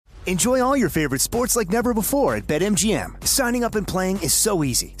Enjoy all your favorite sports like never before at BetMGM. Signing up and playing is so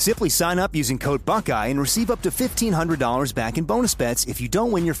easy. Simply sign up using code Buckeye and receive up to $1,500 back in bonus bets if you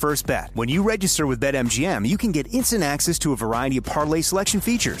don't win your first bet. When you register with BetMGM, you can get instant access to a variety of parlay selection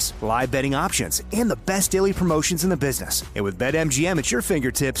features, live betting options, and the best daily promotions in the business. And with BetMGM at your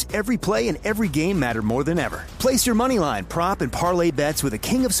fingertips, every play and every game matter more than ever. Place your moneyline, prop, and parlay bets with the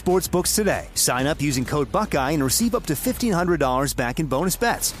king of sportsbooks today. Sign up using code Buckeye and receive up to $1,500 back in bonus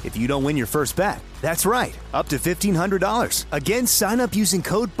bets if you don't win your first bet. That's right, up to $1,500. Again, sign up using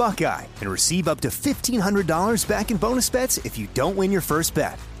code Buckeye and receive up to $1,500 back in bonus bets if you don't win your first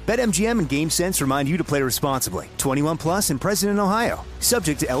bet. BetMGM and GameSense remind you to play responsibly. 21 plus and present in Ohio.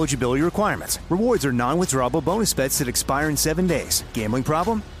 Subject to eligibility requirements. Rewards are non-withdrawable bonus bets that expire in 7 days. Gambling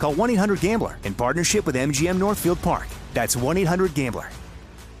problem? Call 1-800-GAMBLER in partnership with MGM Northfield Park. That's 1-800-GAMBLER.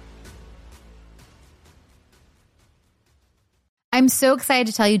 I'm so excited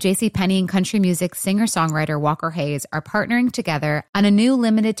to tell you JCPenney and country music singer-songwriter Walker Hayes are partnering together on a new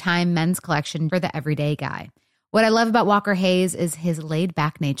limited-time men's collection for the everyday guy. What I love about Walker Hayes is his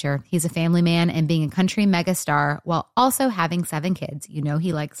laid-back nature. He's a family man, and being a country megastar while also having 7 kids, you know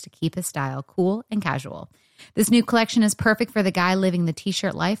he likes to keep his style cool and casual. This new collection is perfect for the guy living the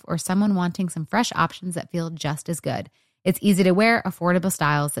t-shirt life or someone wanting some fresh options that feel just as good. It's easy to wear, affordable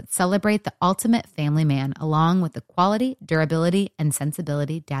styles that celebrate the ultimate family man, along with the quality, durability, and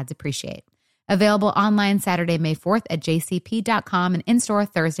sensibility dads appreciate. Available online Saturday, May 4th at jcp.com and in-store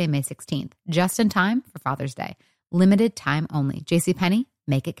Thursday, May 16th. Just in time for Father's Day. Limited time only. JCPenney,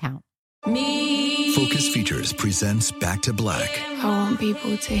 make it count. Focus Features presents Back to Black. I want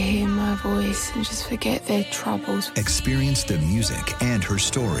people to hear my voice and just forget their troubles. Experience the music and her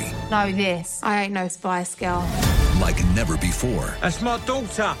story. Know this. I ain't no Spice Girl. Like never before. That's my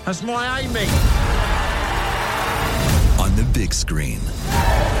daughter. That's my Amy. On the big screen.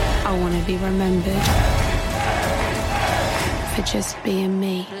 I want to be remembered for just being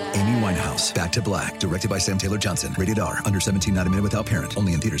me. Amy Winehouse, Back to Black. Directed by Sam Taylor Johnson. Rated R. Under 17, not a minute without parent.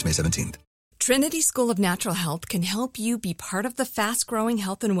 Only in theaters May 17th. Trinity School of Natural Health can help you be part of the fast-growing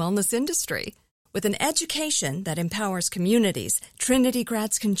health and wellness industry. With an education that empowers communities, Trinity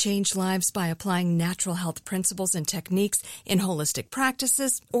grads can change lives by applying natural health principles and techniques in holistic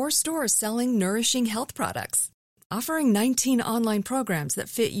practices or stores selling nourishing health products. Offering 19 online programs that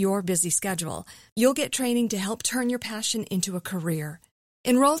fit your busy schedule, you'll get training to help turn your passion into a career.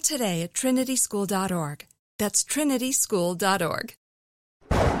 Enroll today at trinityschool.org. That's trinityschool.org.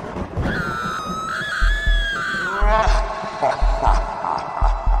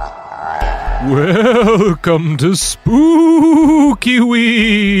 Welcome to Spooky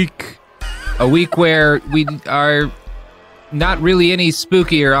Week. A week where we are not really any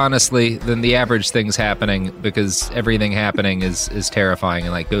spookier, honestly, than the average things happening, because everything happening is terrifying,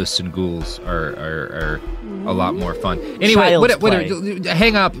 and like ghosts and ghouls are a lot more fun. Anyway,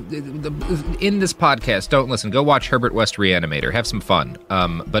 hang up. In this podcast, don't listen. Go watch Herbert West Reanimator. Have some fun.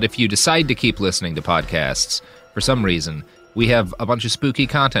 But if you decide to keep listening to podcasts for some reason, we have a bunch of spooky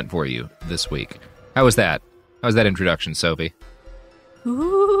content for you this week. How was that? How was that introduction, Sophie?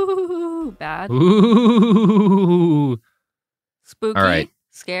 Ooh, bad. Ooh. Spooky. All right.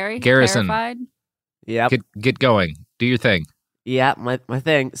 Scary. Garrison. Terrified. Yep. Get going. Do your thing. Yeah, my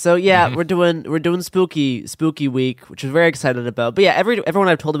thing. So yeah, we're doing spooky week, which we're very excited about. But yeah, everyone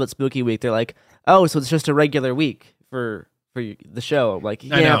I've told about Spooky Week, they're like, oh, so it's just a regular week for the show. I'm like,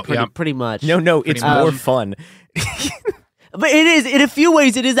 yeah, pretty much. No, it's more fun. But it is, in a few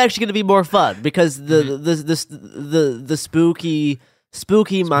ways, it is actually going to be more fun because the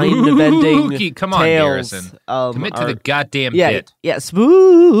spooky mind-bending Come on, tales. Garrison. Commit to the goddamn bit. Yeah,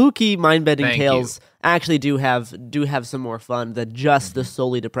 spooky mind-bending tales actually do have some more fun than just the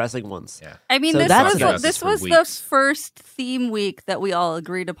solely depressing ones. Yeah. I mean, So this was the first theme week that we all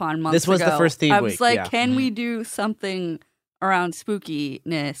agreed upon months ago. This was the first theme week. I was like, can we do something around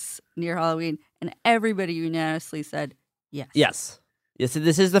spookiness near Halloween? And everybody unanimously said yes. Yes. So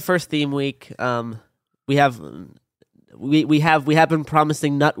this is the first theme week. We have been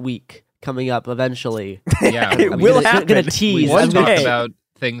promising Nut Week coming up eventually. Yeah, It will happen. I'm gonna tease. We One talk day. about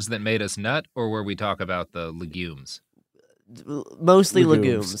things that made us nut, or where we talk about the legumes. Mostly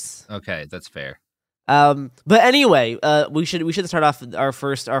legumes. Okay, that's fair. But anyway, we should start off with our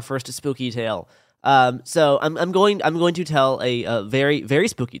first spooky tale. So I'm going to tell a very very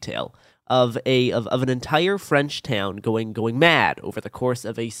spooky tale of an entire French town going mad over the course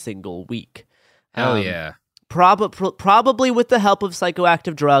of a single week. Hell yeah. Probably with the help of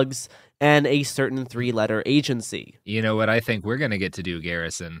psychoactive drugs and a certain 3-letter agency. You know what I think we're going to get to do,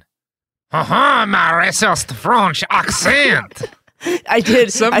 Garrison? My racist French accent. I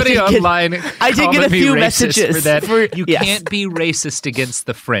did. Somebody online. I did get a few messages for that. You yes. can't be racist against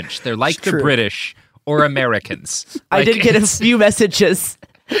the French. They're like the British or Americans. I did get a few messages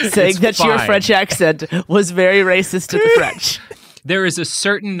saying that your French accent was very racist to the French. There is a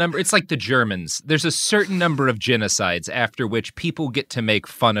certain number. It's like the Germans. There's a certain number of genocides after which people get to make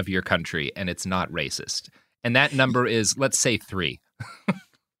fun of your country, and it's not racist. And that number is, let's say, 3.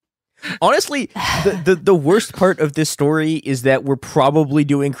 Honestly, the worst part of this story is that we're probably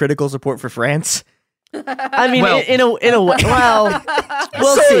doing critical support for France. I mean, in a way, well,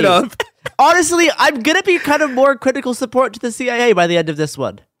 we'll see. Honestly, I'm gonna be kind of more critical support to the CIA by the end of this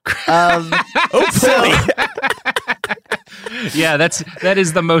one. Hopefully. Yeah, that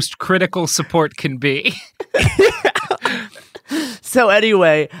is the most critical support can be. So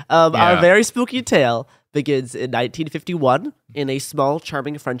anyway, our very spooky tale begins in 1951 in a small,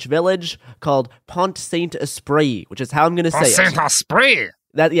 charming French village called Pont Saint-Esprit, which is how I'm going to say it. Saint-Esprit!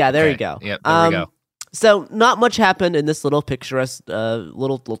 There you go. Yep, there we go. So not much happened in this little picturesque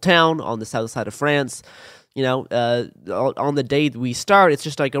little town on the south side of France. You know, on the day that we start, it's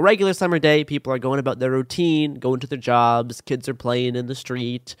just like a regular summer day. People are going about their routine, going to their jobs. Kids are playing in the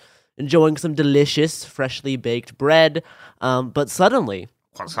street, enjoying some delicious, freshly baked bread. But suddenly,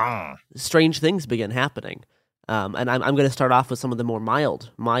 strange things begin happening. And I'm going to start off with some of the more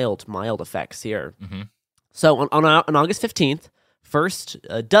mild effects here. Mm-hmm. So on August 15th, first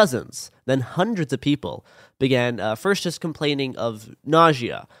dozens, then hundreds of people began first just complaining of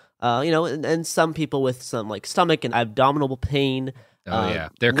nausea. And some people with some like stomach and abdominal pain. Oh yeah,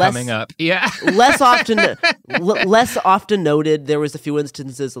 they're coming up. Yeah, less often noted. There was a few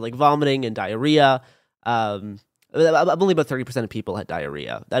instances of like vomiting and diarrhea. Only about 30% of people had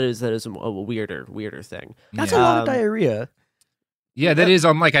diarrhea. That is a weirder thing. That's a lot of diarrhea. Yeah, that is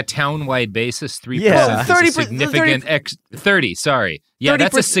on like a town-wide basis. 3%. Yeah, 30. Sorry. Yeah, 30%,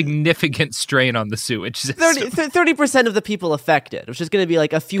 that's a significant strain on the sewage system. 30% of the people affected, which is going to be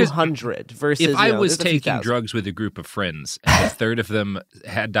like a few hundred versus. If I was taking drugs with a group of friends and a third of them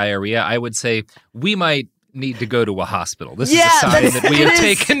had diarrhea, I would say we might need to go to a hospital. This is a sign that we have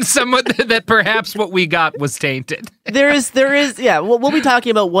taken someone that perhaps what we got was tainted. There is. Yeah, we'll be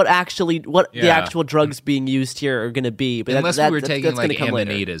talking about what the actual drugs being used here are going to be. But unless we were taking like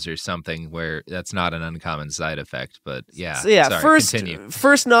amanitas or something, where that's not an uncommon side effect. But continue.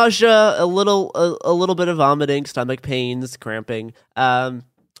 First nausea, a little bit of vomiting, stomach pains, cramping.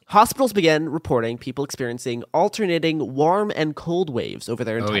 Hospitals began reporting people experiencing alternating warm and cold waves over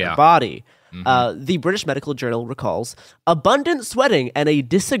their entire body. Mm-hmm. The British Medical Journal recalls abundant sweating and a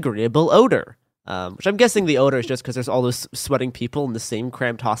disagreeable odor, which I'm guessing the odor is just because there's all those sweating people in the same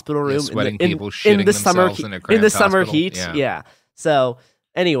cramped hospital room. Sweating people shitting themselves in a cramped in the summer hospital. heat. Yeah. So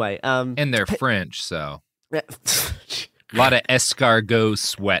anyway, and they're French, so a lot of escargot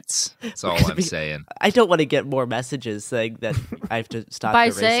sweats. That's all I'm saying. I don't want to get more messages saying that I have to stop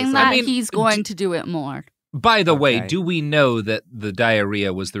by saying that he's going to do it more. By the way, do we know that the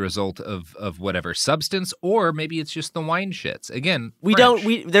diarrhea was the result of whatever substance, or maybe it's just the wine shits? Again, we French.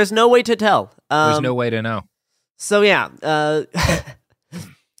 don't. There's no way to tell. There's no way to know. So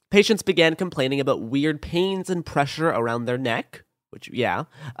patients began complaining about weird pains and pressure around their neck.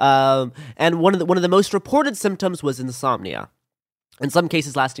 And one of the most reported symptoms was insomnia, in some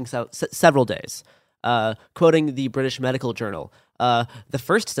cases lasting several days. Quoting the British Medical Journal, the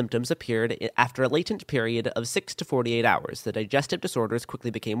first symptoms appeared after a latent period of 6 to 48 hours. The digestive disorders quickly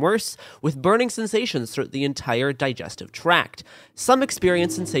became worse, with burning sensations throughout the entire digestive tract. Some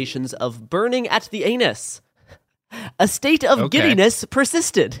experienced sensations of burning at the anus. A state of giddiness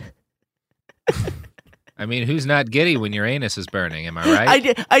persisted. I mean, who's not giddy when your anus is burning? Am I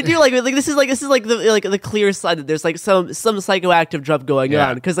right? I do like this is the clear sign that there's like some psychoactive drug going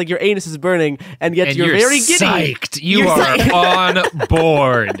on, because like your anus is burning and yet you're very giddy. Psyched. You're on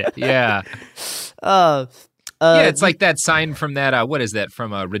board. Yeah. It's like that sign from that. What is that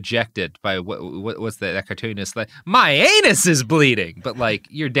from? Rejected by what's that cartoonist? Like, my anus is bleeding, but like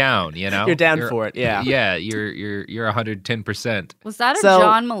you're down. You know, you're down for it. Yeah. Yeah. You're 110%. Was that a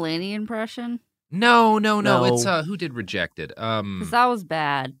John Mulaney impression? No. It's who did Rejected? Because that was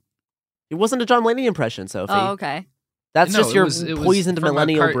bad. It wasn't a John Mulaney impression, Sophie. Oh, okay. That's just your poisoned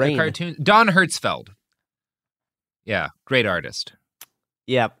millennial brain. Cartoon. Don Hertzfeld. Yeah, great artist.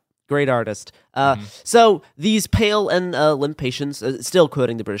 Yeah, great artist. So these pale and limp patients, still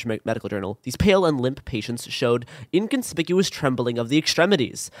quoting the British Medical Journal, these pale and limp patients showed inconspicuous trembling of the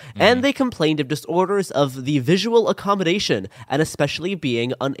extremities, and they complained of disorders of the visual accommodation, and especially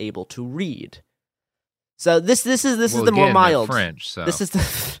being unable to read. So this is the more mild French. So this is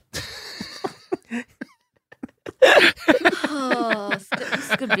the Oh,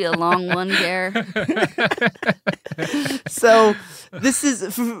 this could be a long one, Gare. So this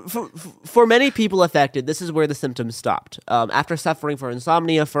is for many people affected. This is where the symptoms stopped. After suffering from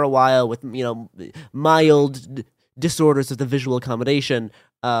insomnia for a while, with mild disorders of the visual accommodation,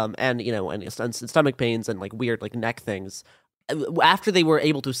 and stomach pains and like weird like neck things. After they were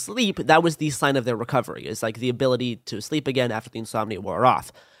able to sleep, that was the sign of their recovery. It's like the ability to sleep again after the insomnia wore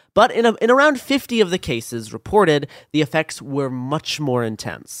off. But in around 50 of the cases reported, the effects were much more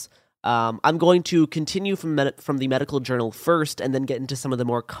intense. I'm going to continue from the medical journal first and then get into some of the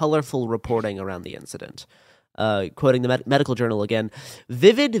more colorful reporting around the incident. Quoting the medical journal again,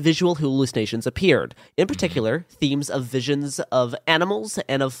 vivid visual hallucinations appeared, in particular, themes of visions of animals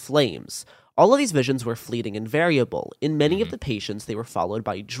and of flames. All of these visions were fleeting and variable. In many of the patients, they were followed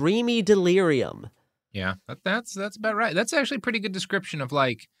by dreamy delirium. Yeah, that's about right. That's actually a pretty good description of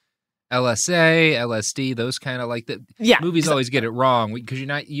like LSA, LSD, those kind of like the movies always get it wrong because you're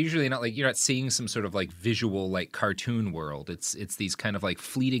not seeing some sort of like visual like cartoon world. It's these kind of like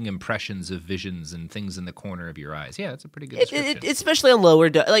fleeting impressions of visions and things in the corner of your eyes. Yeah, it's a pretty good description. Especially on lower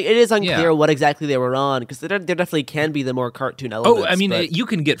like it is unclear what exactly they were on because there definitely can be the more cartoon elements. Oh, I mean, you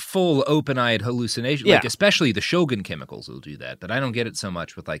can get full open-eyed hallucination, like especially the Shogun chemicals will do that. But I don't get it so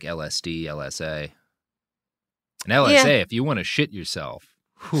much with like LSD, LSA, and LSA. If you want to shit yourself.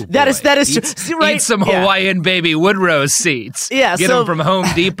 Ooh, that is true. Right? Eat some Hawaiian baby wood rose seeds. Yeah, get them from Home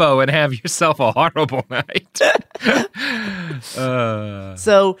Depot and have yourself a horrible night.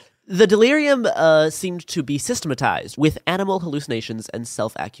 So the delirium seemed to be systematized with animal hallucinations and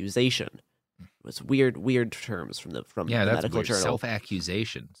self-accusation. It was weird terms from the medical journal.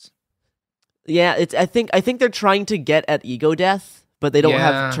 Self-accusations. Yeah, I think they're trying to get at ego death, but they don't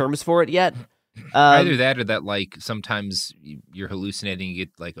have terms for it yet. Either that or that, like, sometimes you're hallucinating, you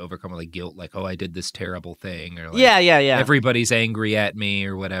get, like, overcome with, like, guilt, like, oh, I did this terrible thing, or, like, everybody's angry at me,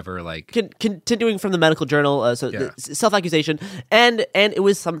 or whatever, like. Continuing from the medical journal, self-accusation, and it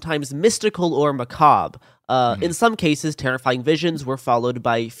was sometimes mystical or macabre. In some cases, terrifying visions were followed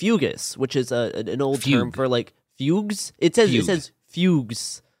by fugus, which is an old term for, like, fugues. It says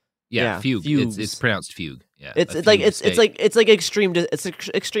fugues. Yeah, fugue. It's pronounced fugue. Yeah, it's like extreme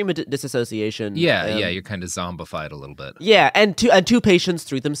disassociation. Yeah, you're kind of zombified a little bit. Yeah, and two patients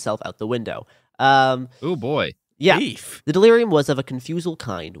threw themselves out the window. Oh boy. Yeah, the delirium was of a confusal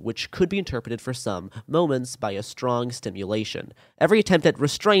kind, which could be interpreted for some moments by a strong stimulation. Every attempt at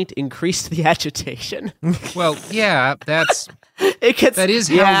restraint increased the agitation. Well, yeah, that is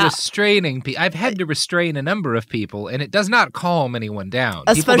how restraining people. I've had to restrain a number of people, and it does not calm anyone down.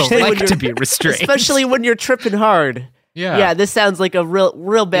 Especially people don't like to be restrained, especially when you're tripping hard. Yeah, this sounds like a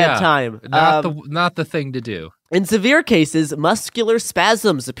real bad time. Not the thing to do. In severe cases, muscular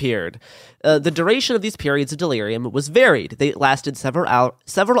spasms appeared. The duration of these periods of delirium was varied. They lasted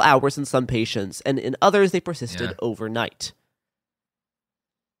several hours in some patients, and in others they persisted overnight.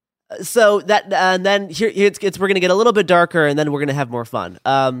 So that and then we're going to get a little bit darker, and then we're going to have more fun.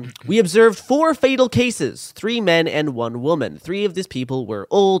 We observed 4 fatal cases: 3 men and 1 woman. 3 of these people were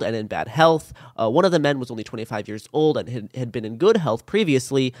old and in bad health. One of the men was only 25 years old and had been in good health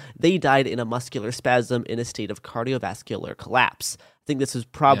previously. They died in a muscular spasm in a state of cardiovascular collapse. I think this is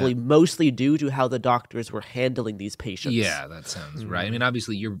probably mostly due to how the doctors were handling these patients. Yeah, that sounds right. I mean,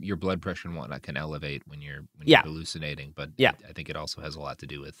 obviously, your blood pressure and whatnot can elevate when you're hallucinating, but I think it also has a lot to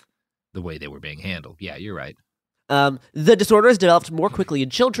do with the way they were being handled. Yeah, you're right. The disorders developed more quickly in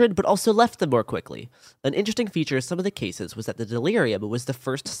children, but also left them more quickly. An interesting feature of some of the cases was that the delirium was the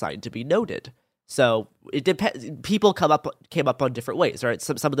first sign to be noted. So it people came up on different ways, right?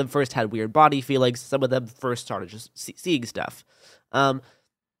 Some of them first had weird body feelings. Some of them first started just seeing stuff.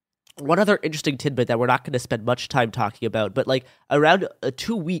 One other interesting tidbit that we're not going to spend much time talking about, but like around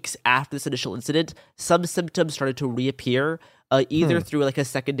 2 weeks after this initial incident, some symptoms started to reappear, either through like a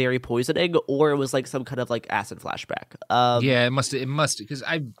secondary poisoning or it was like some kind of like acid flashback. Yeah, it must because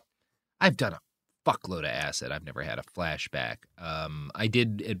I've done a fuckload of acid. I've never had a flashback. I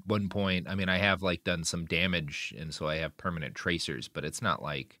did at one point. I mean, I have like done some damage, and so I have permanent tracers, but it's not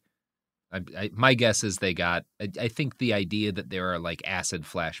like. My guess is they got. I think the idea that there are like acid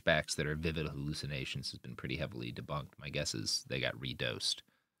flashbacks that are vivid hallucinations has been pretty heavily debunked. My guess is they got redosed.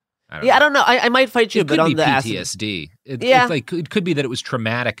 I don't know. I might fight you a bit on the PTSD. It could be that it was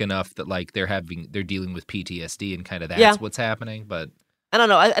traumatic enough that like they're dealing with PTSD and kind of that's what's happening. But I don't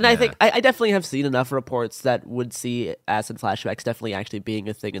know. I think I definitely have seen enough reports that would see acid flashbacks definitely actually being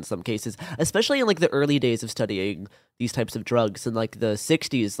a thing in some cases, especially in like the early days of studying these types of drugs in like the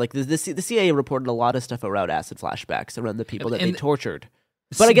 60s. Like the CIA reported a lot of stuff around acid flashbacks around the people that they tortured.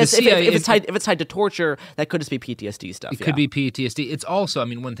 But I guess CIA, if it's tied to torture, that could just be PTSD stuff. It could be PTSD. It's also, I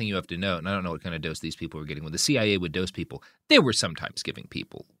mean, one thing you have to note, and I don't know what kind of dose these people were getting. When the CIA would dose people, they were sometimes giving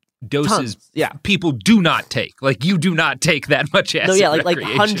people doses people do not take. Like, you do not take that much acid. No, yeah, like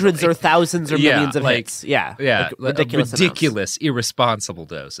hundreds or thousands or millions of hits. Yeah, like ridiculous, irresponsible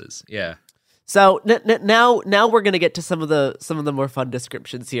doses. Yeah. So now we're gonna get to some of the more fun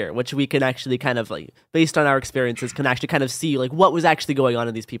descriptions here, which we can actually kind of like, based on our experiences, can actually kind of see like what was actually going on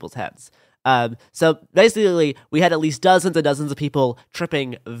in these people's heads. So basically, we had at least dozens and dozens of people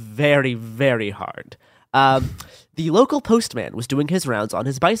tripping very, very hard. The local postman was doing his rounds on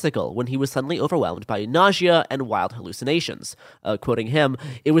his bicycle when he was suddenly overwhelmed by nausea and wild hallucinations. Quoting him,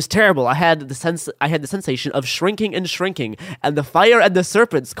 "It was terrible. I had the sensation of shrinking, and the fire and the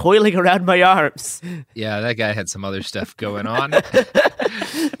serpents coiling around my arms." Yeah, that guy had some other stuff going on.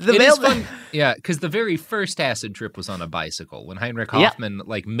 Is fun. Yeah, because the very first acid trip was on a bicycle. When Heinrich Hoffmann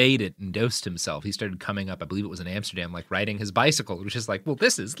made it and dosed himself, he started coming up, I believe it was in Amsterdam, riding his bicycle, which is like, well,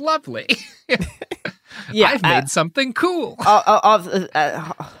 this is lovely. Yeah, I've made something cool.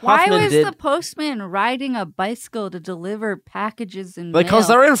 Why was the postman riding a bicycle to deliver packages and mail? Because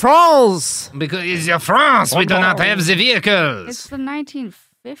they're in France. Because it's in France. We do not have the vehicles. It's the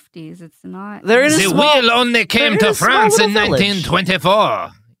 1950s. It's not. The wheel only came to France in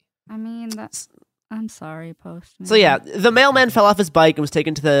 1924. I mean, I'm sorry, postman. So yeah, the mailman fell off his bike and was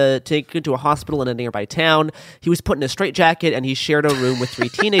taken to a hospital in a nearby town. He was put in a straitjacket and he shared a room with 3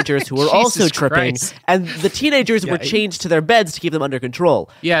 teenagers who were also tripping. Christ. And the teenagers were chained to their beds to keep them under control.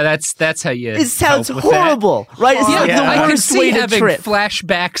 Yeah, that's how you. It sounds horrible, right? It's like the worst way to trip.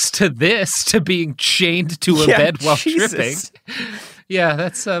 Flashbacks to this, to being chained to a bed while tripping. Yeah,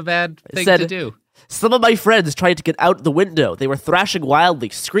 that's a bad thing to do. Some of my friends tried to get out the window. They were thrashing wildly,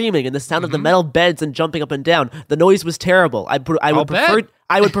 screaming, and the sound of the metal beds and jumping up and down. The noise was terrible. I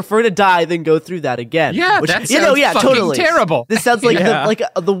would prefer to die than go through that again. Yeah, that sounds fucking totally terrible. This sounds like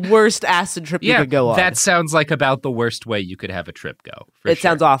the worst acid trip you could go on. That sounds like about the worst way you could have a trip go. It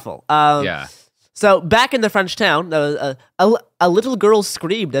sounds awful. Yeah. So back in the French town, a little girl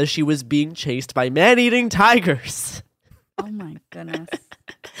screamed as she was being chased by man-eating tigers. Oh my goodness.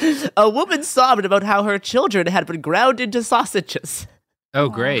 A woman sobbed about how her children had been ground into sausages. Oh,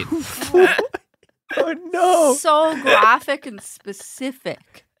 great. Oh, no. So graphic and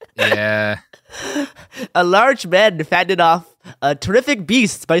specific. Yeah. A large man fended off terrific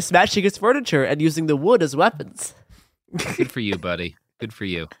beasts by smashing his furniture and using the wood as weapons. Good for you, buddy. Good for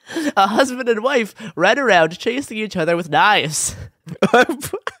you. A husband and wife ran around chasing each other with knives.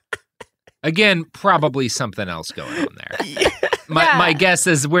 Again, probably something else going on there. My guess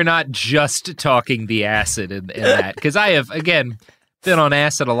is we're not just talking the acid in that, because I have, again, been on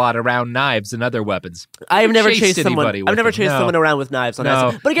acid a lot around knives and other weapons. I've never chased someone. I've never chased someone around with knives on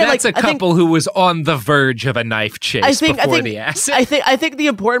acid. But again, that's a couple who was on the verge of a knife chase before the acid. I think the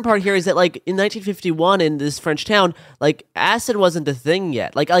important part here is that, like, in 1951 in this French town, like, acid wasn't a thing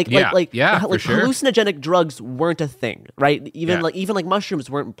yet. Like hallucinogenic drugs weren't a thing, right? Even mushrooms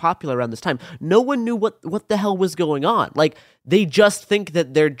weren't popular around this time. No one knew what the hell was going on. Like, they just think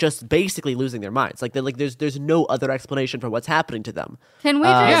that they're just basically losing their minds. Like, there's no other explanation for what's happening to them. Can we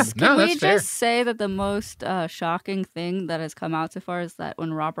just say that the most shocking thing that has come out so far is that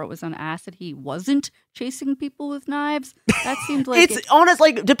when Robert was on acid, he wasn't chasing people with knives? That seemed like it's honest.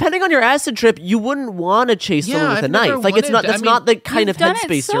 Like, depending on your acid trip, you wouldn't want to chase someone with a knife. Like, it's not. That's not the kind of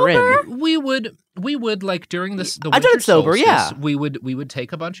headspace you're in. We would like during the winter I've done it sober, solstice, we would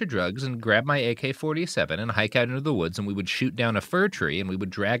take a bunch of drugs and grab my AK-47 and hike out into the woods, and we would shoot down a fir tree and we would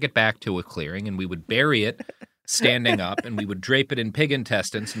drag it back to a clearing and we would bury it standing up, and we would drape it in pig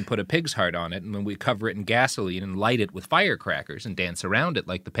intestines and put a pig's heart on it, and then we'd cover it in gasoline and light it with firecrackers and dance around it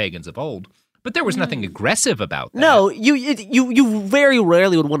like the pagans of old. But there was nothing aggressive about that. No, you very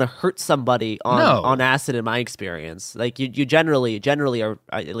rarely would want to hurt somebody on acid. In my experience, like you generally are,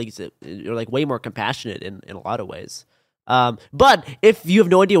 at least you're like way more compassionate in a lot of ways. But if you have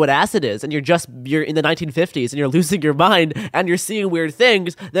no idea what acid is and you're in the 1950s and you're losing your mind and you're seeing weird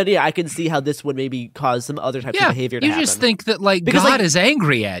things, then I can see how this would maybe cause some other types of behavior to happen. You just think that God is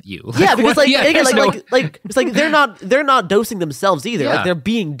angry at you. Because it's like they're not dosing themselves either. Like, they're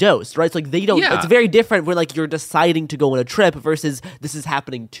being dosed, right? It's like they don't. It's very different when like you're deciding to go on a trip versus this is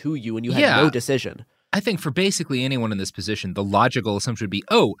happening to you and you have no decision. I think for basically anyone in this position, the logical assumption would be,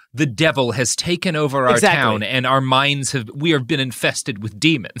 the devil has taken over our town and our minds we have been infested with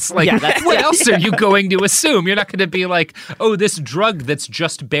demons. Like, what else are you going to assume? You're not going to be like, this drug that's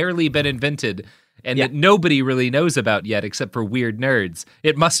just barely been invented and that nobody really knows about yet except for weird nerds.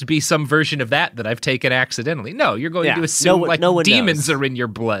 It must be some version of that I've taken accidentally. No, you're going to assume demons are in your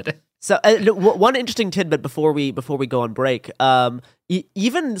blood. So one interesting tidbit before we go on break,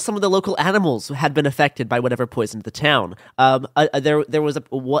 even some of the local animals had been affected by whatever poisoned the town. There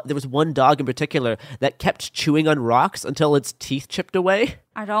was one dog in particular that kept chewing on rocks until its teeth chipped away.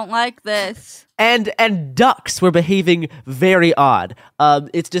 I don't like this. And ducks were behaving very odd.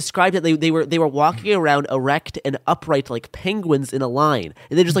 It's described that they were walking around erect and upright like penguins in a line,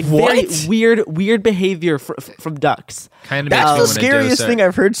 and they're just like very weird behavior from ducks. That's the scariest thing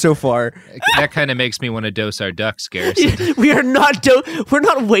I've heard so far. That kind of makes me want to dose our ducks, Garrison. We're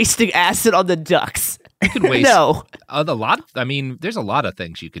not wasting acid on the ducks. You could waste there's a lot of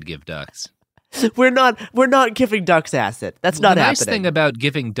things you could give ducks. We're not giving ducks acid. That's not happening. The nice thing about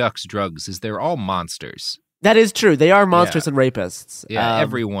giving ducks drugs is they're all monsters. That is true. They are monsters and rapists. Yeah,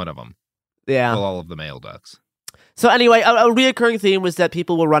 every one of them. Yeah. Well, all of the male ducks. So anyway, a reoccurring theme was that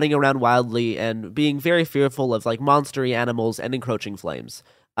people were running around wildly and being very fearful of like monstery animals and encroaching flames.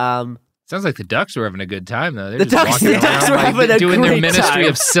 Sounds like the ducks were having a good time, though. They're the just ducks walking were around, having a doing great their ministry time.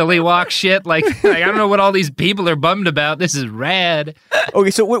 of silly walk shit. Like, I don't know what all these people are bummed about. This is rad. Okay,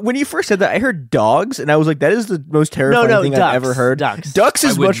 so when you first said that, I heard dogs, and I was like, that is the most terrifying thing ducks, I've ever heard. Ducks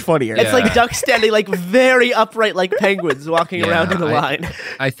is much funnier. It's like ducks standing like very upright like penguins walking around in a line.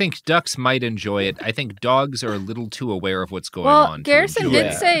 I think ducks might enjoy it. I think dogs are a little too aware of what's going well, on. Garrison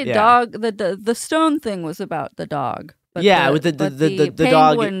did say dog. The stone thing was about the dog. But with the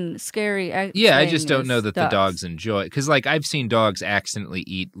penguin dog. Scary. Yeah, I just don't know that ducks. the dogs enjoy it because, like, I've seen dogs accidentally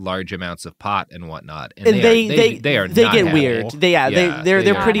eat large amounts of pot and whatnot, and they not get happy. weird.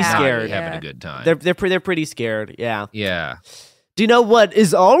 They're pretty scared. Having a good time. They're pretty scared. Yeah. Yeah. Do you know what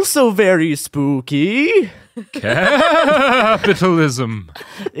is also very spooky? Capitalism.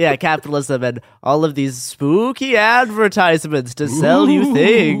 Yeah, capitalism and all of these spooky advertisements to sell you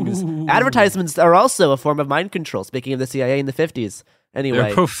things. Advertisements are also a form of mind control, speaking of the CIA in the 50s. Anyway.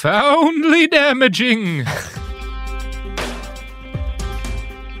 They're profoundly damaging.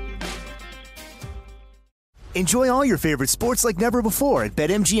 Enjoy all your favorite sports like never before at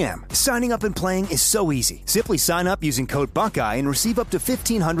BetMGM. Signing up and playing is so easy. Simply sign up using code Buckeye and receive up to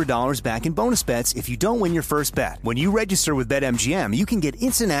 $1,500 back in bonus bets if you don't win your first bet. When you register with BetMGM, you can get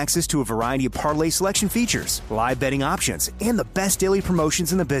instant access to a variety of parlay selection features, live betting options, and the best daily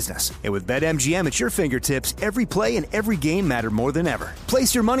promotions in the business. And with BetMGM at your fingertips, every play and every game matter more than ever.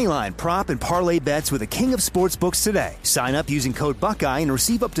 Place your moneyline, prop, and parlay bets with the king of sportsbooks today. Sign up using code Buckeye and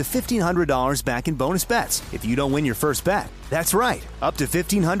receive up to $1,500 back in bonus bets if you don't win your first bet. That's right, up to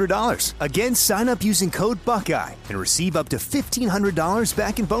 $1,500. Again, sign up using code Buckeye and receive up to $1,500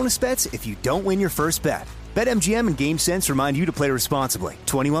 back in bonus bets if you don't win your first bet. BetMGM and GameSense remind you to play responsibly.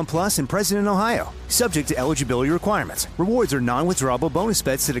 21 plus and present in Ohio. Subject to eligibility requirements. Rewards are non-withdrawable bonus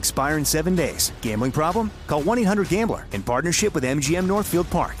bets that expire in 7 days. Gambling problem? Call 1-800-GAMBLER in partnership with MGM Northfield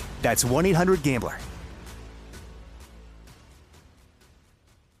Park. That's 1-800-GAMBLER.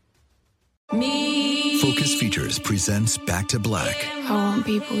 Focus Features presents Back to Black. I want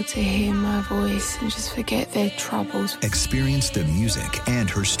people to hear my voice and just forget their troubles. Experience the music and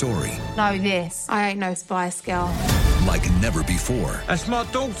her story Know this. I ain't no Spice Girl. like never before. That's my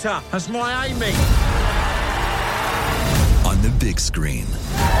daughter. That's my Amy. On the big screen.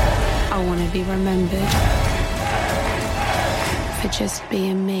 I want to be remembered for just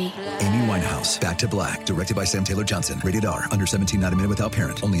being me. Amy Winehouse, Back to Black, directed by Sam Taylor Johnson. Rated R, under 17, not a minute without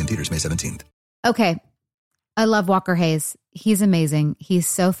parent. Only in theaters May 17th. Okay. I love Walker Hayes. He's amazing. He's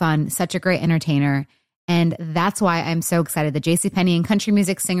so fun, such a great entertainer. And that's why I'm so excited that JCPenney and country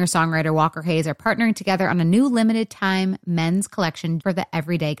music singer-songwriter Walker Hayes are partnering together on a new limited-time men's collection for the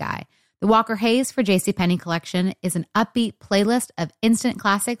everyday guy. The Walker Hayes for JCPenney collection is an upbeat playlist of instant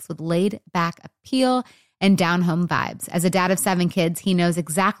classics with laid-back appeal and down-home vibes. As a dad of 7 kids, he knows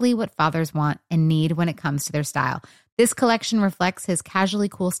exactly what fathers want and need when it comes to their style. This collection reflects his casually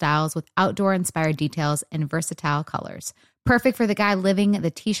cool styles with outdoor-inspired details and versatile colors. Perfect for the guy living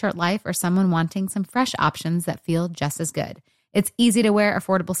the t-shirt life or someone wanting some fresh options that feel just as good. It's easy to wear,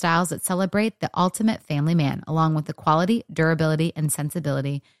 affordable styles that celebrate the ultimate family man, along with the quality, durability, and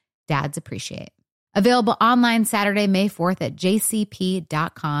sensibility dads appreciate. Available online Saturday, May 4th at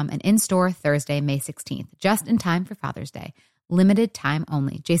jcp.com and in-store Thursday, May 16th, just in time for Father's Day. Limited time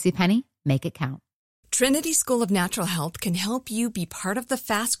only. JCPenney, make it count. Trinity School of Natural Health can help you be part of the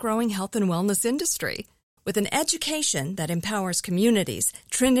fast-growing health and wellness industry. With an education that empowers communities,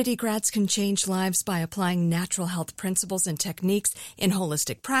 Trinity grads can change lives by applying natural health principles and techniques in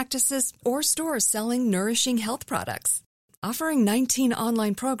holistic practices or stores selling nourishing health products. offering 19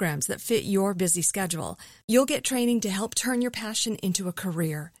 online programs that fit your busy schedule. You'll get training to help turn your passion into a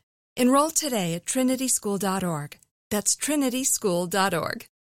career. Enroll today at trinityschool.org. That's trinityschool.org.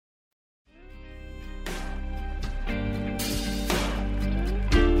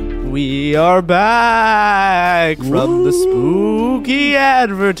 We are back from the spooky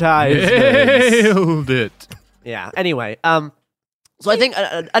advertisements. Nailed it. Yeah. Anyway, so I think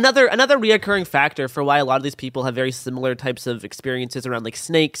another reoccurring factor for why a lot of these people have very similar types of experiences around like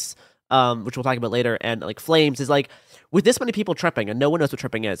snakes, which we'll talk about later, and like flames, is like with this many people tripping and no one knows what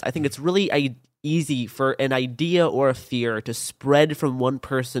tripping is. I think it's really easy for an idea or a fear to spread from one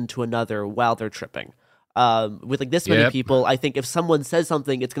person to another while they're tripping. With like this many people, I think if someone says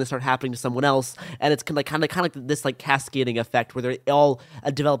something, it's going to start happening to someone else, and it's kind of like this like cascading effect where they all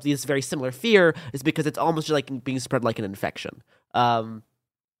develop this very similar fear, is because it's almost like being spread like an infection.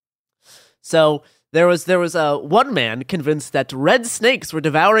 So there was one man convinced that red snakes were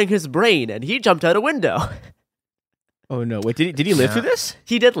devouring his brain, and he jumped out a window. Oh no! Wait, did he live through this?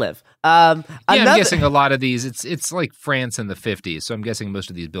 He did live. I'm guessing a lot of these. It's like France in the 50s, so I'm guessing most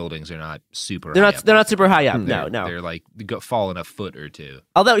of these buildings are not super. They're not super high up. No. They're like falling a foot or two.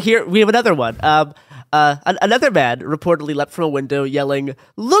 Although here we have another one. Another man reportedly leapt from a window, yelling,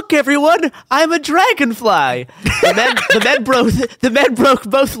 "Look, everyone! I'm a dragonfly!" The man broke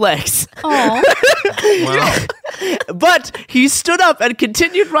both legs. Oh, wow! But he stood up and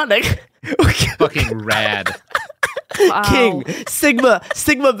continued running. Fucking rad. wow. King Sigma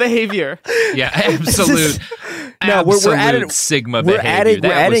behavior. Yeah, absolute. No, we're adding Sigma we're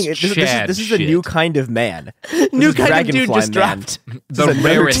behavior. Adding. This is a new kind of man. New kind of dude just dropped. The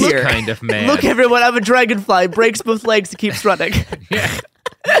rarest kind of man. Look, everyone! I'm a dragonfly. Breaks both legs and keeps running. Yeah.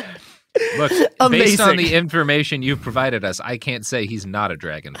 Look, Amazing. Based on the information you've provided us, I can't say he's not a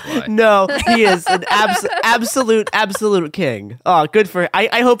dragonfly. No, he is an absolute king. Oh, good for him.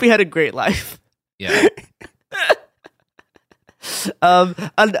 I hope he had a great life. Yeah.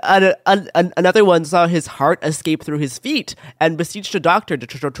 Another one saw his heart escape through his feet and beseeched a doctor to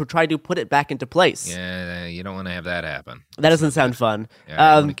try to put it back into place. Yeah, you don't want to have that happen. That doesn't sound fun.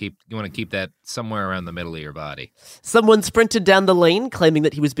 Yeah, you want to keep that somewhere around the middle of your body. Someone sprinted down the lane claiming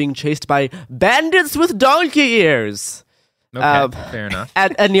that he was being chased by bandits with donkey ears. Okay, fair enough.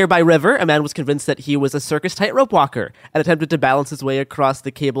 At a nearby river, a man was convinced that he was a circus tightrope walker and attempted to balance his way across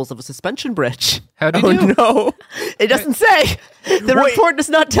the cables of a suspension bridge. How'd he do? No, it doesn't say. The report does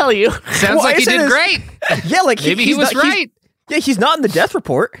not tell you. Sounds like he did great. Yeah, like maybe he was right. He's not in the death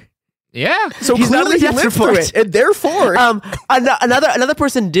report. Yeah, so he's clearly he lived through it, and therefore, another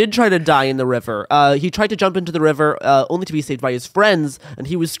person did try to die in the river. He tried to jump into the river, only to be saved by his friends, and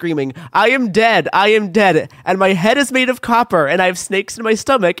he was screaming, I am dead, and my head is made of copper, and I have snakes in my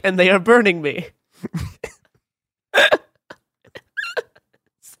stomach, and they are burning me."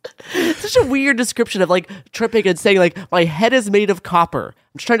 Such a weird description of like tripping and saying like my head is made of copper.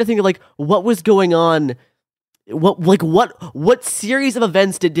 I'm just trying to think of like what was going on. What series of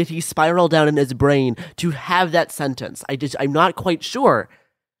events did he spiral down in his brain to have that sentence? I'm not quite sure.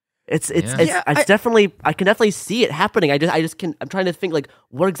 It's definitely, I can definitely see it happening. I'm trying to think like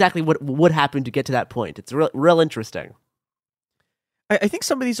what would happen to get to that point. It's real interesting. I think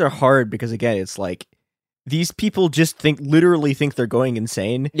some of these are hard because again, it's like these people just literally think they're going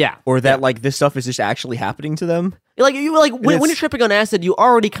insane. Yeah. Or that like this stuff is just actually happening to them. When you're tripping on acid, you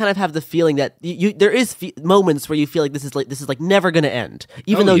already kind of have the feeling that there is moments where you feel like this is never going to end,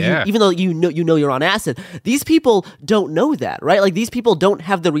 even though you know you're on acid. These people don't know that, right? Like these people don't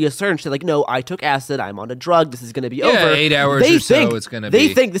have the reassurance. They're like, no, I took acid. I'm on a drug. This is going to be over. 8 hours it's going to be.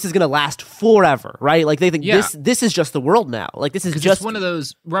 They think this is going to last forever, right? Like they think this is just the world now. Like this is just one of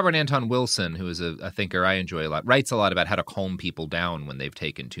those. Robert Anton Wilson, who is a thinker I enjoy a lot, writes a lot about how to calm people down when they've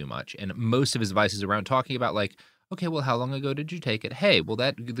taken too much, and most of his advice is around talking about like, okay, well, how long ago did you take it? Hey, well,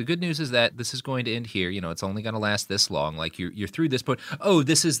 the good news is that this is going to end here. You know, it's only going to last this long. Like you're through this point. Oh,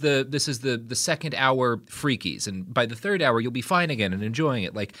 this is the second hour freakies, and by the third hour you'll be fine again and enjoying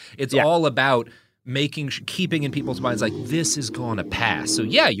it. Like it's all about keeping in people's minds like this is going to pass. So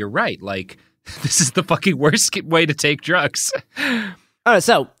yeah, you're right. Like this is the fucking worst way to take drugs. All right,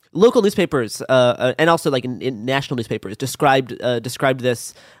 so. Local newspapers and also like in national newspapers described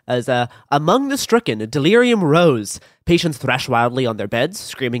this as among the stricken, delirium rose. Patients thrashed wildly on their beds,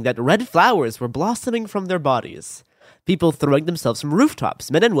 screaming that red flowers were blossoming from their bodies. People throwing themselves from rooftops,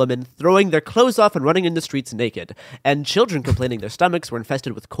 men and women throwing their clothes off and running in the streets naked, and children complaining their stomachs were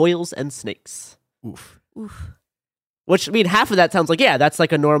infested with coils and snakes. Oof. Which, I mean, half of that sounds like, yeah, that's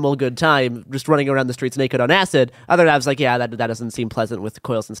like a normal good time, just running around the streets naked on acid. Other half's like, yeah, that doesn't seem pleasant with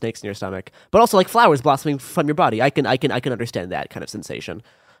coils and snakes in your stomach. But also like flowers blossoming from your body. I can understand that kind of sensation.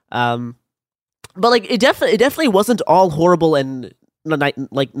 But like it definitely wasn't all horrible and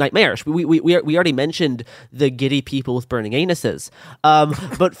nightmarish. We already mentioned the giddy people with burning anuses.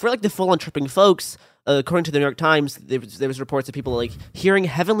 But for like the full on tripping folks, according to the New York Times, there was reports of people like hearing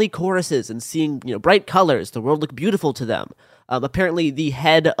heavenly choruses and seeing bright colors. The world looked beautiful to them. Apparently, the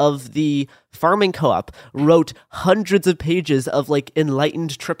head of the farming co-op wrote hundreds of pages of like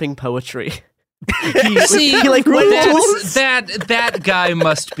enlightened tripping poetry. That guy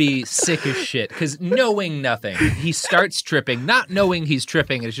must be sick as shit, because knowing nothing, he starts tripping, not knowing he's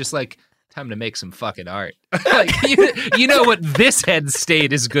tripping. It's just like, time to make some fucking art. Like, you know what this head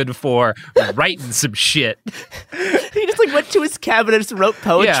state is good for? Writing some shit. He just like went to his cabinet and wrote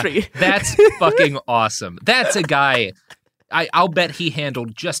poetry. Yeah, that's fucking awesome. That's a guy. I'll bet he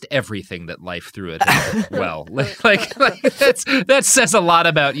handled just everything that life threw at him well. Like that says a lot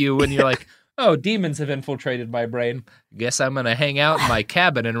about you when you're like, oh, demons have infiltrated my brain. Guess I'm gonna hang out in my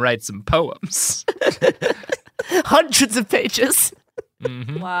cabin and write some poems. Hundreds of pages.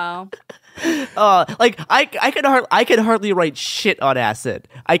 Mm-hmm. Wow. Like I could hardly write shit on acid.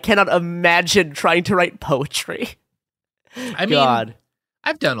 I cannot imagine trying to write poetry. I mean, God.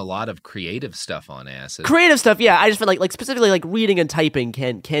 I've done a lot of creative stuff on acid. Creative stuff, yeah. I just feel like specifically like reading and typing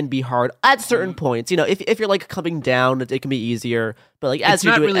can be hard at certain points. If you're like coming down, it can be easier. But like as it's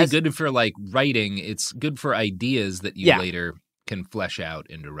you not do really it, good for like writing. It's good for ideas that you later can flesh out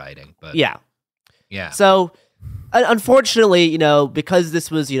into writing. But yeah. So unfortunately, because this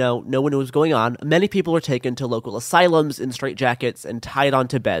was, no one knew what was going on, many people were taken to local asylums in straitjackets and tied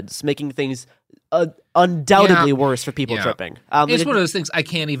onto beds, making things undoubtedly worse for people tripping. It's one of those things I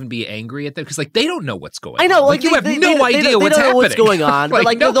can't even be angry at them because like they don't know what's going on. I know, like you have no idea what's happening. They don't know what's going on. Like, but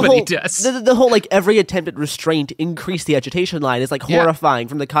like nobody does. The whole like every attempt at restraint increase the agitation line is like horrifying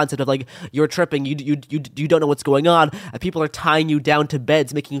from the concept of like you're tripping, you don't know what's going on, and people are tying you down to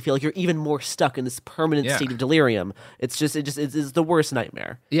beds, making you feel like you're even more stuck in this permanent state of delirium. It's the worst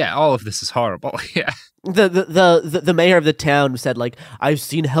nightmare. Yeah, all of this is horrible. Yeah. The mayor of the town said, like, I've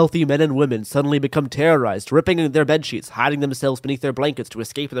seen healthy men and women suddenly become terrorized, ripping their bed sheets, hiding themselves beneath their blankets to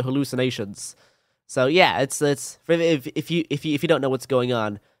escape their hallucinations. So yeah, it's if you don't know what's going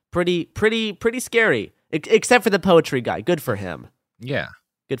on, pretty scary. Except for the poetry guy, good for him. Yeah,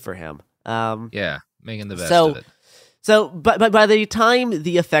 good for him. Yeah, making the best of it. So, but by the time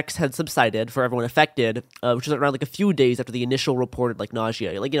the effects had subsided for everyone affected, which was around like a few days after the initial reported like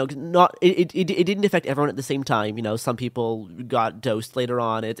nausea, like it didn't affect everyone at the same time. Some people got dosed later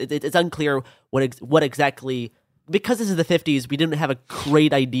on. It's unclear what exactly, because this is the 50s. We didn't have a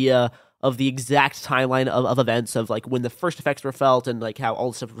great idea of the exact timeline of events of like when the first effects were felt and like how all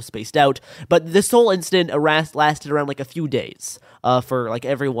the stuff was spaced out. But this whole incident lasted around like a few days for like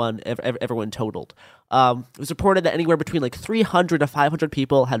everyone totaled. It was reported that anywhere between like 300 to 500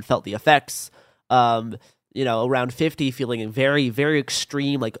 people had felt the effects. Around 50 feeling very, very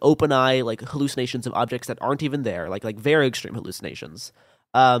extreme, like open eye, like hallucinations of objects that aren't even there, like very extreme hallucinations.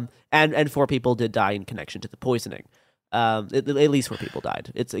 And 4 people did die in connection to the poisoning. At least 4 people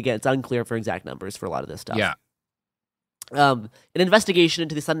died. It's unclear for exact numbers for a lot of this stuff. Yeah. An investigation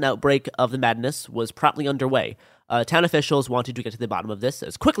into the sudden outbreak of the madness was promptly underway. Town officials wanted to get to the bottom of this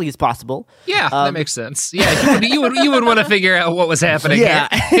as quickly as possible. Yeah, that makes sense. Yeah, you would want to figure out what was happening here.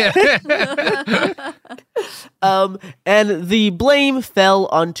 And the blame fell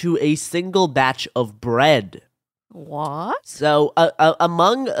onto a single batch of bread. What? So,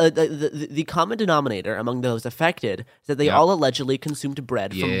 among the common denominator among those affected is that they all allegedly consumed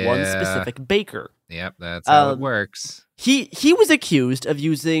bread from one specific baker. Yep, that's how it works. He was accused of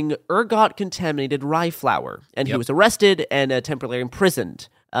using ergot-contaminated rye flour, and he was arrested and temporarily imprisoned.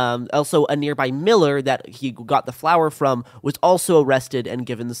 Also, a nearby miller that he got the flour from was also arrested and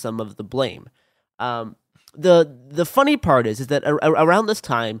given some of the blame. The funny part is that around this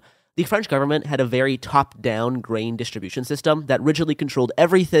time, the French government had a very top-down grain distribution system that rigidly controlled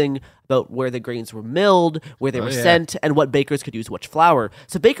everything about where the grains were milled, where they were sent, and what bakers could use which flour.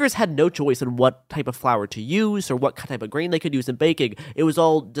 So bakers had no choice in what type of flour to use or what type of grain they could use in baking. It was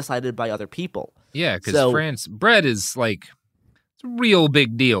all decided by other people. Yeah, because France, bread is like it's a real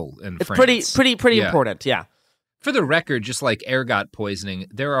big deal in France. It's pretty important, yeah. For the record, just like ergot poisoning,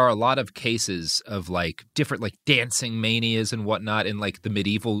 there are a lot of cases of like different like dancing manias and whatnot in like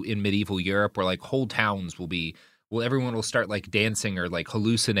in medieval Europe, where like whole towns everyone will start like dancing or like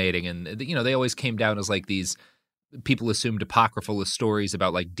hallucinating, and they always came down as like these people assumed apocryphal stories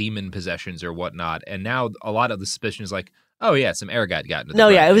about like demon possessions or whatnot, and now a lot of the suspicion is like, oh yeah, some ergot got into the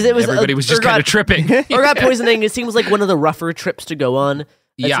bread. it was everybody was just kind of tripping. Ergot poisoning. It seems like one of the rougher trips to go on.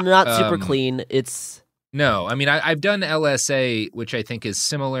 It's not super clean. No, I mean I've done LSA, which I think is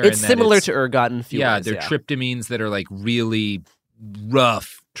similar. It's similar to ergot in a few ways. Yeah, they're tryptamines that are like really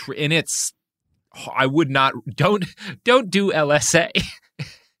rough, and it's. I would not. Don't do LSA.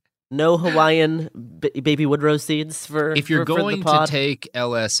 No Hawaiian baby woodrose seeds for. If you're going to take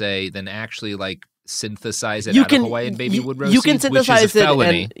LSA, then actually like synthesize it out of Hawaiian baby woodrose seeds, can synthesize which is a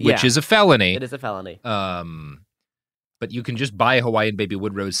felony. Which is a felony. It is a felony. But you can just buy Hawaiian baby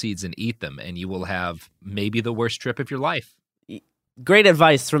woodrose seeds and eat them, and you will have maybe the worst trip of your life. Great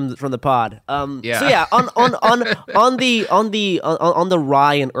advice from the pod. So yeah, on the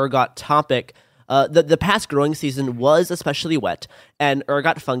rye and ergot topic. The past growing season was especially wet, and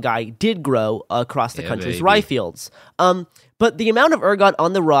ergot fungi did grow across the country's rye fields. But the amount of ergot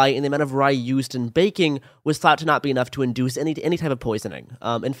on the rye and the amount of rye used in baking was thought to not be enough to induce any type of poisoning.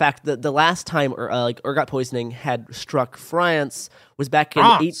 In fact, the last time ergot poisoning had struck France was back in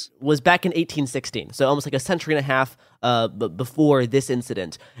 1816, so almost like a century and a half before this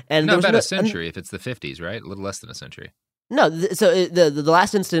incident. And no, about a century if it's the 50s, right? A little less than a century. No, so the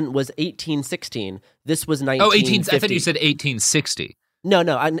last incident was 1816. This was 1950. I thought you said 1860. No.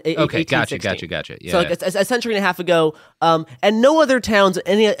 Okay, gotcha. Yeah. So like a century and a half ago, and no other towns,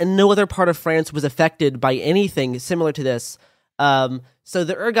 and no other part of France was affected by anything similar to this. So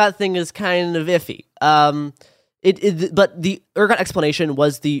the ergot thing is kind of iffy. But the ergot explanation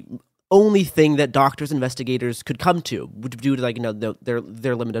was the only thing that doctors, investigators could come to due to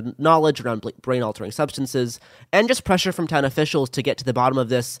their limited knowledge around brain-altering substances and just pressure from town officials to get to the bottom of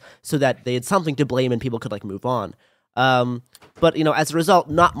this so that they had something to blame and people could move on. But as a result,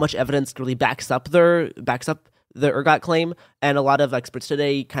 not much evidence really backs up the ergot claim, and a lot of experts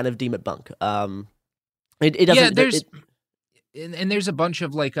today kind of deem it bunk. It doesn't. And there's a bunch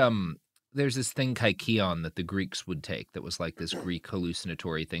of there's this thing kaikion that the Greeks would take that was like this Greek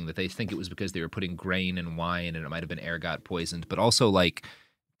hallucinatory thing that they think it was because they were putting grain in wine and it might have been ergot poisoned, but also like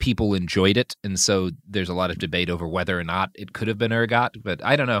people enjoyed it. And so there's a lot of debate over whether or not it could have been ergot, but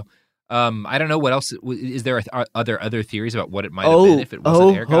I don't know. I don't know what else. Is there other theories about what it might have been if it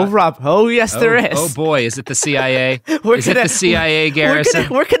wasn't ergot? Oh, Rob. Oh, yes, there is. Oh, boy. Is it the CIA? Is it the CIA, Garrison?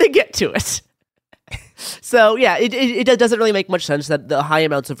 We're going to get to it. So, yeah, it doesn't really make much sense that the high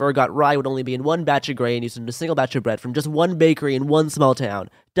amounts of ergot rye would only be in one batch of grain used in a single batch of bread from just one bakery in one small town.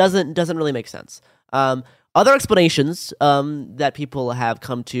 Doesn't really make sense. Other explanations that people have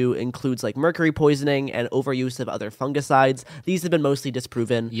come to includes mercury poisoning and overuse of other fungicides. These have been mostly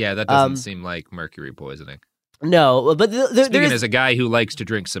disproven. Yeah, that doesn't seem like mercury poisoning. No, but speaking as a guy who likes to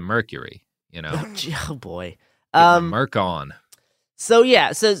drink some mercury, Oh boy. Merc on. So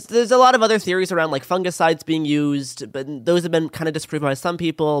yeah, so there's a lot of other theories around fungicides being used, but those have been kind of disproven by some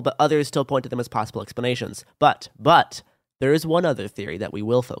people, but others still point to them as possible explanations. But there is one other theory that we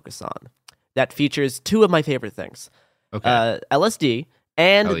will focus on that features two of my favorite things. Okay. LSD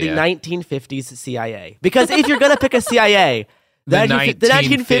and the 1950s CIA. Because if you're going to pick a CIA, the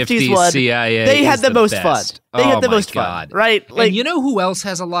 1950s one, CIA they had the most best. fun. They had the most God. fun, right? And you know who else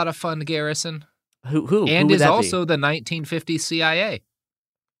has a lot of fun, Garrison? Who? And who is also the 1950s CIA.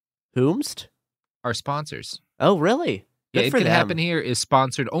 Whomst? Our sponsors. Oh, really? Yeah, It Could Happen Here is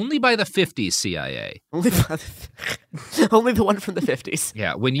sponsored only by the 50s CIA. Only the one from the 50s.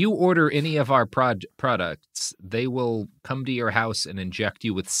 Yeah, when you order any of our products, they will come to your house and inject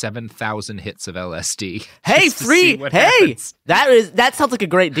you with 7,000 hits of LSD. Hey, free! Hey, happens. that sounds like a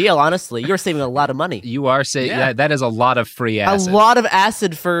great deal. Honestly, you're saving a lot of money. You are saving. That is a lot of free acid. A lot of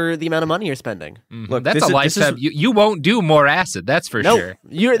acid for the amount of money you're spending. Mm-hmm. Look, that's a lifetime. You won't do more acid. That's for sure.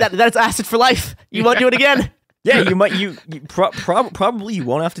 That's acid for life. You won't do it again. Yeah, you might. Probably you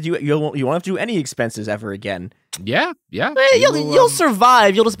won't have to do it. You won't have to do any expenses ever again. Yeah. You'll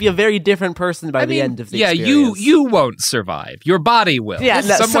survive. You'll just be a very different person by the end of the experience. you won't survive. Your body will. Yeah,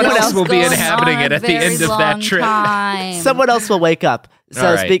 someone else will be inhabiting it at the end of that trip. Someone else will wake up.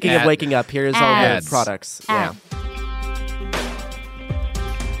 So speaking of waking up, here's all the products. Yeah.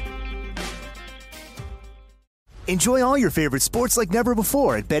 Enjoy all your favorite sports like never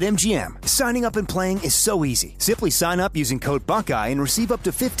before at BetMGM. Signing up and playing is so easy. Simply sign up using code Buckeye and receive up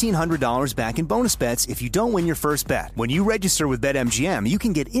to $1,500 back in bonus bets if you don't win your first bet. When you register with BetMGM, you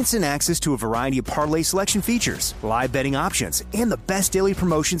can get instant access to a variety of parlay selection features, live betting options, and the best daily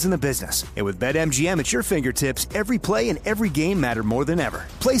promotions in the business. And with BetMGM at your fingertips, every play and every game matter more than ever.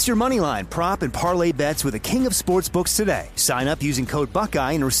 Place your moneyline, prop, and parlay bets with the king of sportsbooks today. Sign up using code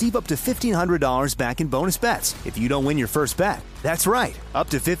Buckeye and receive up to $1,500 back in bonus bets. If you don't win your first bet. That's right, up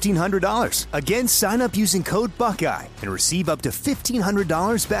to $1,500. Again, sign up using code Buckeye and receive up to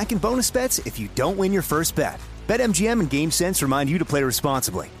 $1,500 back in bonus bets if you don't win your first bet. BetMGM and GameSense remind you to play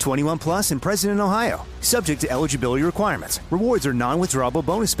responsibly. 21 plus and present in Ohio. Subject to eligibility requirements. Rewards are non-withdrawable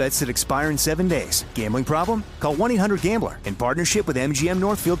bonus bets that expire in 7 days. Gambling problem? Call 1-800-GAMBLER in partnership with MGM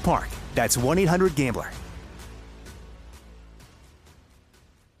Northfield Park. That's 1-800-GAMBLER.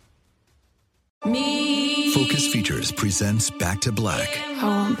 Focus Features presents Back to Black. I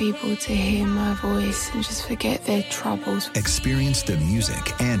want people to hear my voice and just forget their troubles. Experience the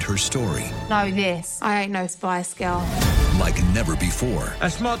music and her story. Know this, I ain't no Spice Girl. Like never before.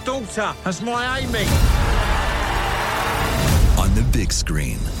 That's my daughter. That's my Amy. On the big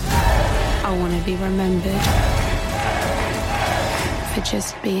screen. I want to be remembered for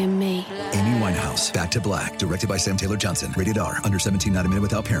just being me. Amy Winehouse, Back to Black, directed by Sam Taylor Johnson. Rated R, under 17, not a minute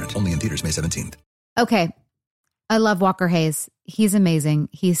without parent. Only in theaters May 17th. Okay. I love Walker Hayes. He's amazing.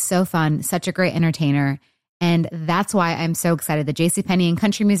 He's so fun, such a great entertainer. And that's why I'm so excited that JCPenney and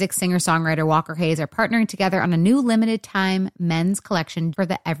country music singer-songwriter Walker Hayes are partnering together on a new limited time men's collection for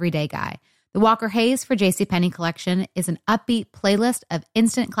the everyday guy. The Walker Hayes for JCPenney collection is an upbeat playlist of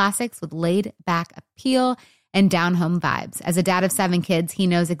instant classics with laid-back appeal and down-home vibes. As a dad of 7 kids, he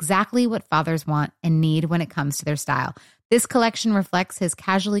knows exactly what fathers want and need when it comes to their style. This collection reflects his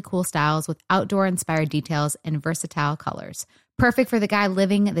casually cool styles with outdoor-inspired details and versatile colors. Perfect for the guy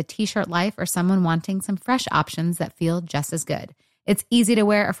living the t-shirt life or someone wanting some fresh options that feel just as good. It's easy to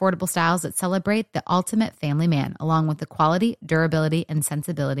wear, affordable styles that celebrate the ultimate family man, along with the quality, durability, and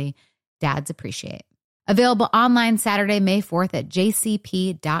sensibility dads appreciate. Available online Saturday, May 4th at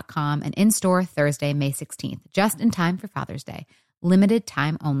jcp.com and in-store Thursday, May 16th, just in time for Father's Day. Limited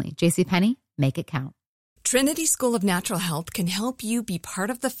time only. JCPenney, make it count. Trinity School of Natural Health can help you be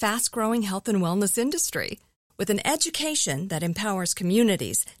part of the fast-growing health and wellness industry. With an education that empowers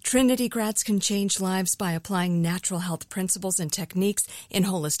communities, Trinity grads can change lives by applying natural health principles and techniques in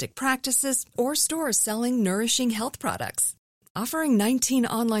holistic practices or stores selling nourishing health products. Offering 19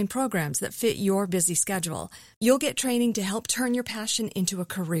 online programs that fit your busy schedule, you'll get training to help turn your passion into a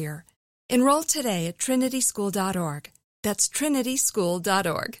career. Enroll today at trinityschool.org. That's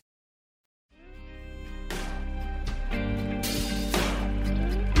trinityschool.org.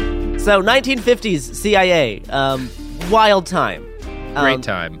 So, 1950s CIA, wild time. Great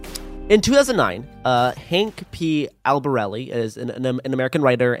time. In 2009, Hank P. Albarelli, is an American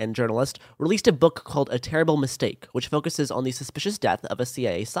writer and journalist, released a book called A Terrible Mistake, which focuses on the suspicious death of a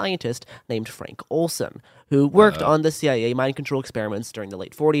CIA scientist named Frank Olson, who worked on the CIA mind control experiments during the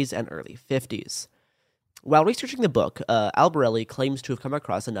late 40s and early 50s. While researching the book, Albarelli claims to have come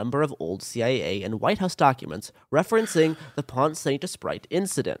across a number of old CIA and White House documents referencing the Pont Saint-Esprit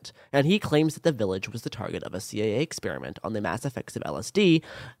incident, and he claims that the village was the target of a CIA experiment on the mass effects of LSD,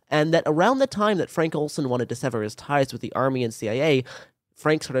 and that around the time that Frank Olson wanted to sever his ties with the Army and CIA,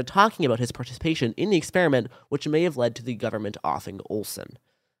 Frank started talking about his participation in the experiment, which may have led to the government offing Olson.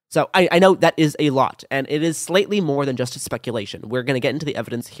 So I know that is a lot, and it is slightly more than just a speculation. We're going to get into the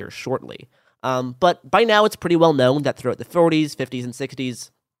evidence here shortly. But by now it's pretty well known that throughout the 40s, 50s, and 60s,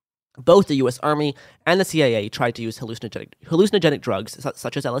 both the U.S. Army and the CIA tried to use hallucinogenic drugs,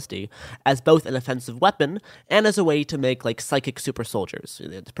 such as LSD, as both an offensive weapon and as a way to make, like, psychic super soldiers.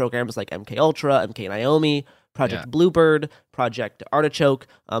 It's programs like MK Ultra, MK Naomi, Project Bluebird, Project Artichoke.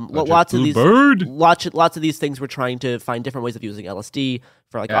 Lots of these things were trying to find different ways of using LSD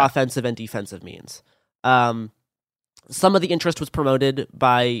for, like, offensive and defensive means. Some of the interest was promoted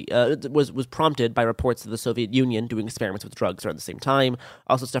by was prompted by reports of the Soviet Union doing experiments with drugs around the same time.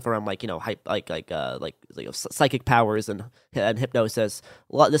 Also, stuff around psychic powers and hypnosis.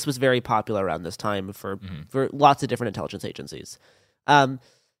 This was very popular around this time for lots of different intelligence agencies.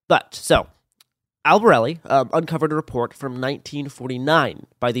 So Albarelli uncovered a report from 1949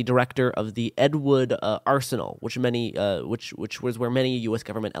 by the director of the Edgewood Arsenal, which was where many U.S.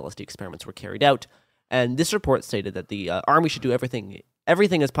 government LSD experiments were carried out. And this report stated that the Army should do everything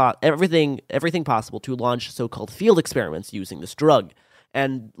possible to launch so-called field experiments using this drug.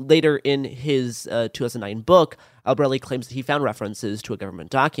 And later in his 2009 book, Albarelli claims that he found references to a government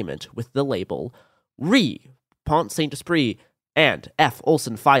document with the label RE, Pont Saint-Esprit, and F.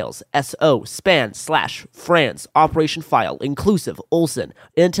 Olson Files, SO, SPAN, / France, Operation File, Inclusive, Olson,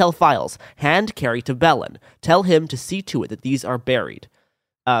 Intel Files, hand carry to Bellin. Tell him to see to it that these are buried.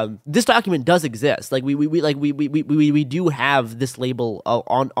 This document does exist. Like we do have this label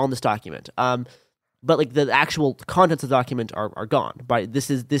on this document. but like the actual contents of the document are gone. Right? This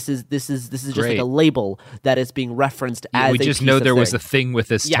is just Great. like a label that is being referenced as. We a just piece know of there was thing. a thing with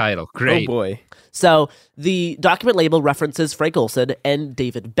this title. Great. Oh boy. So the document label references Frank Olson and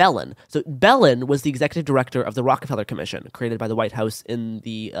David Bellin. So Bellin was the executive director of the Rockefeller Commission, created by the White House in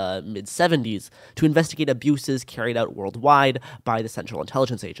the mid-'70s to investigate abuses carried out worldwide by the Central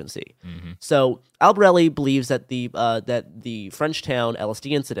Intelligence Agency. Mm-hmm. So Albarelli believes that the Frenchtown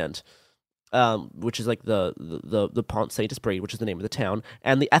LSD incident, which is like the Pont Saint-Esprit, which is the name of the town,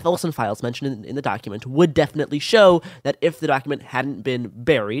 and the F. Olson files mentioned in the document would definitely show that if the document hadn't been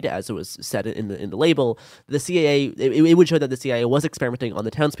buried, as it was said in the label, the CIA it would show that the CIA was experimenting on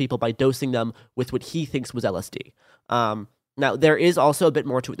the townspeople by dosing them with what he thinks was LSD. Now there is also a bit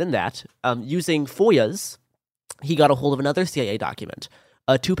more to it than that. Using FOIAs, he got a hold of another CIA document,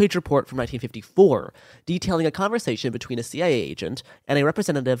 a 2-page report from 1954 detailing a conversation between a CIA agent and a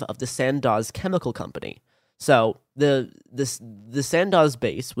representative of the Sandoz Chemical Company. So the Sandoz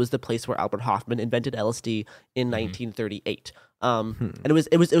base was the place where Albert Hofmann invented LSD in 1938. And it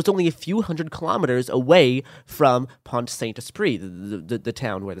was only a few hundred kilometers away from Pont Saint-Esprit, the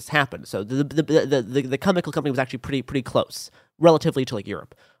town where this happened. So the chemical company was actually pretty close, relatively to like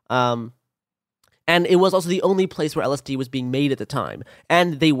Europe. And it was also the only place where LSD was being made at the time,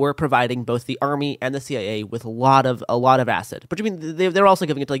 and they were providing both the army and the CIA with a lot of acid. But I mean, they're also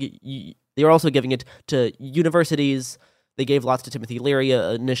giving it to universities. They gave lots to Timothy Leary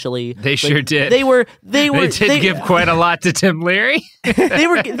initially. They sure did. They did give quite a lot to Tim Leary. they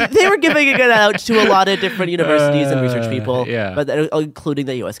were giving it out to a lot of different universities and research people, yeah. but including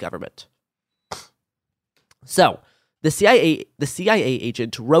the U.S. government. So the CIA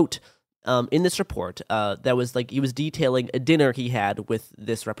agent wrote. In this report, that was like he was detailing a dinner he had with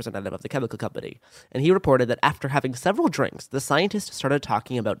this representative of the chemical company, and he reported that after having several drinks, the scientist started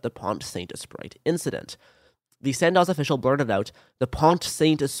talking about the Pont Saint-Esprit incident. The Sandoz official blurted out, "The Pont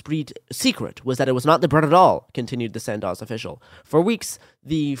Saint-Esprit secret was that it was not the bread at all," continued the Sandoz official. "For weeks,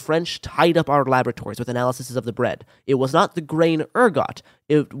 the French tied up our laboratories with analyses of the bread. It was not the grain ergot.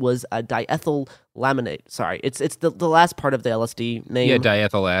 It was a diethyl laminate." Sorry, it's the last part of the LSD name. Yeah,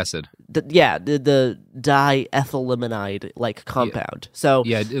 diethyl acid. The diethylamide like compound. Yeah. So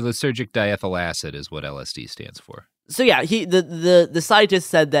yeah, lysergic diethyl acid is what LSD stands for. So yeah, the scientist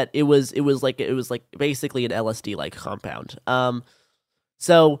said that it was basically an LSD like compound.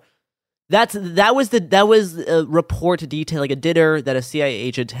 So that was a report detailing a dinner that a CIA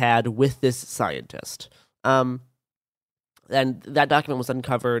agent had with this scientist. And that document was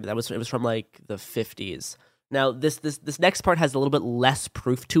uncovered. It was from like the 50s. Now, this next part has a little bit less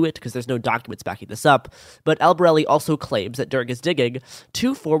proof to it because there's no documents backing this up, but Albarelli also claims that during his digging,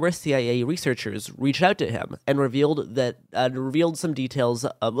 2 former CIA researchers reached out to him and revealed some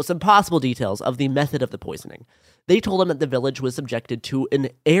possible details of the method of the poisoning. They told him that the village was subjected to an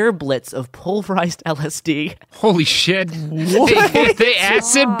air blitz of pulverized LSD. Holy shit. They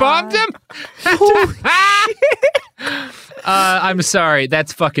acid bombed him? I'm sorry,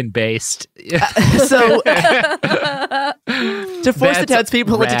 that's fucking based. So, to force the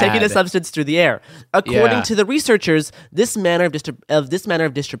townspeople into taking the substance through the air. According to the researchers, this manner of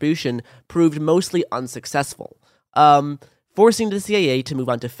distribution proved mostly unsuccessful, forcing the CIA to move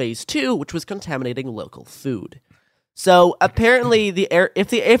on to phase 2, which was contaminating local food. So apparently, if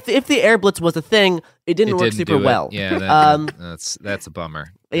the air blitz was a thing, it didn't work super well. Yeah, that's a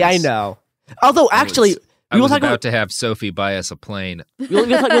bummer. Yeah, I know. Although actually. I was about to have Sophie buy us a plane. We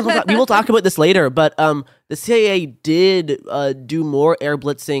will talk about this later, but the CIA did do more air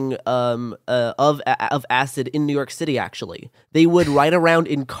blitzing of acid in New York City. Actually, they would ride around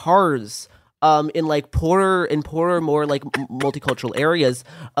in cars in poorer, more like multicultural areas,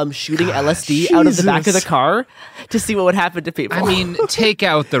 shooting LSD out of the back of the car to see what would happen to people. I mean, take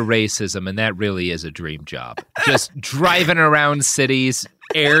out the racism, and that really is a dream job. Just driving around cities,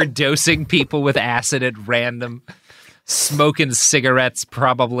 air dosing people with acid at random, smoking cigarettes,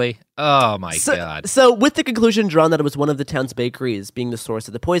 probably. Oh my God. So with the conclusion drawn that it was one of the town's bakeries being the source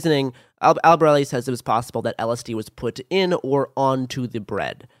of the poisoning, Albarelli says it was possible that LSD was put in or onto the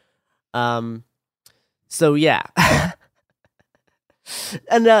bread. So yeah.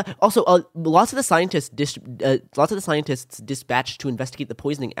 And also, lots of the scientists dispatched to investigate the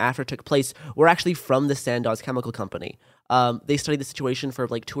poisoning after it took place were actually from the Sandoz Chemical Company. They studied the situation for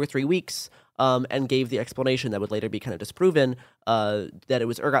like 2 or 3 weeks, and gave the explanation that would later be kind of disproven, that it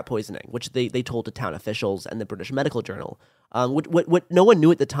was ergot poisoning, which they told to town officials and the British Medical Journal. What no one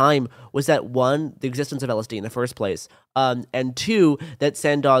knew at the time was that 1, the existence of LSD in the first place, and 2, that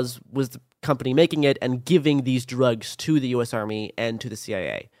Sandoz was the company making it and giving these drugs to the U.S. Army and to the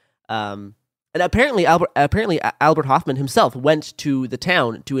CIA. And apparently Albert Hoffman himself went to the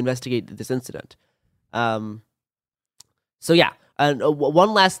town to investigate this incident. So yeah, and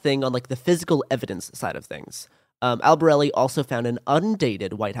one last thing on like the physical evidence side of things. Albarelli also found an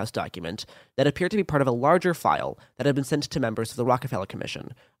undated White House document that appeared to be part of a larger file that had been sent to members of the Rockefeller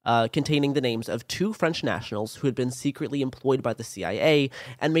Commission, containing the names of 2 French nationals who had been secretly employed by the CIA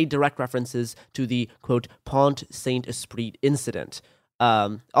and made direct references to the, quote, Pont Saint-Esprit incident.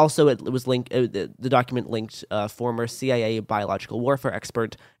 Also, it was linked. The document linked former CIA biological warfare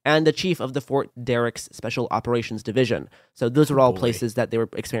expert and the chief of the Fort Derrick's Special Operations Division. So those were all places that they were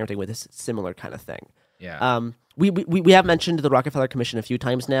experimenting with this similar kind of thing. Yeah. We have mentioned the Rockefeller Commission a few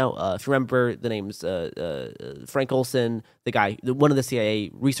times now. If you remember the names, Frank Olson, one of the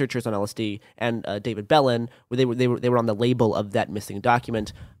CIA researchers on LSD, and David Bellin, they were on the label of that missing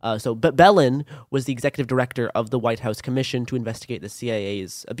document. But Bellin was the executive director of the White House Commission to investigate the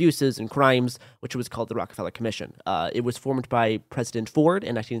CIA's abuses and crimes, which was called the Rockefeller Commission. It was formed by President Ford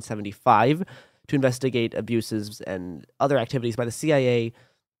in 1975 to investigate abuses and other activities by the CIA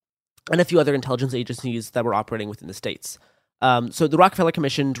and a few other intelligence agencies that were operating within the states. So the Rockefeller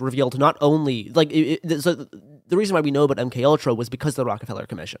Commission revealed not only so the reason why we know about MKUltra was because of the Rockefeller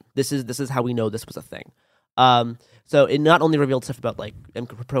Commission. This is how we know this was a thing. So it not only revealed stuff about like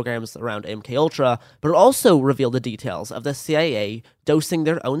programs around MKUltra, but it also revealed the details of the CIA dosing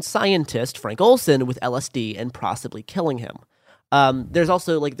their own scientist Frank Olson with LSD and possibly killing him. There's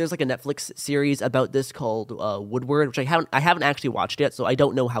also there's a Netflix series about this called Woodward, which I haven't actually watched yet, so I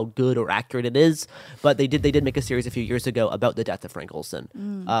don't know how good or accurate it is. But they did make a series a few years ago about the death of Frank Olson,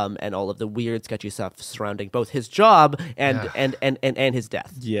 and all of the weird, sketchy stuff surrounding both his job and his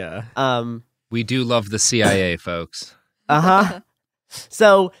death. Yeah. We do love the CIA, folks.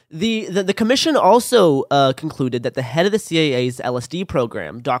 So the commission also concluded that the head of the CIA's LSD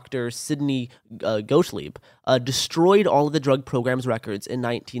program, Dr. Sidney Gottlieb, destroyed all of the drug program's records in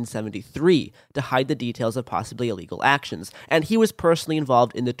 1973 to hide the details of possibly illegal actions, and he was personally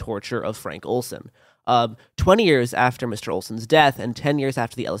involved in the torture of Frank Olson. 20 years after Mr. Olson's death and 10 years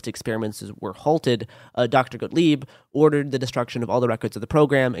after the LSD experiments were halted, Dr. Gottlieb ordered the destruction of all the records of the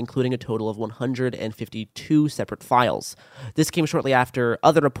program, including a total of 152 separate files. This came shortly after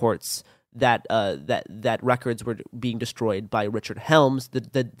other reports that records were being destroyed by Richard Helms,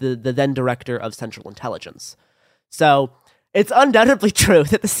 the then director of Central Intelligence. So it's undoubtedly true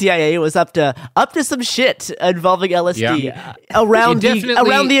that the CIA was up to some shit involving LSD around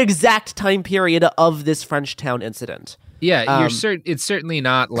the exact time period of this Frenchtown incident. Yeah, it's certainly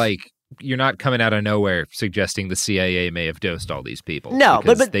not like you're not coming out of nowhere suggesting the CIA may have dosed all these people. No,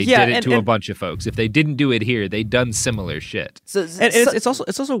 but they did it to a bunch of folks. If they didn't do it here, they'd done similar shit. It's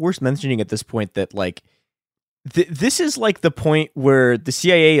also worth mentioning at this point that this is the point where the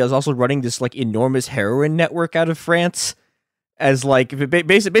CIA is also running this enormous heroin network out of France. As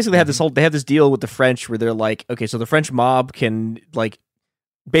basically they have this deal with the French where they're okay, so the French mob can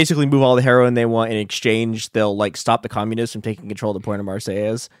basically move all the heroin they want in exchange. They'll stop the communists from taking control of the Point of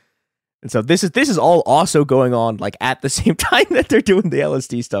Marseilles. And so this is all also going on at the same time that they're doing the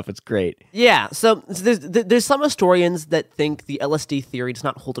LSD stuff. It's great. Yeah. So there's some historians that think the LSD theory does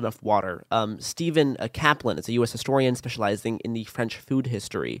not hold enough water. Stephen Kaplan is a U.S. historian specializing in the French food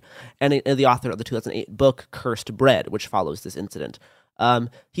history and the author of the 2008 book Cursed Bread, which follows this incident.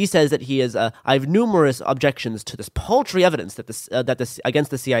 He says that I have numerous objections to this paltry evidence that against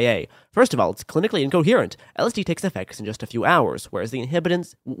the CIA. First of all, it's clinically incoherent. LSD takes effects in just a few hours, whereas the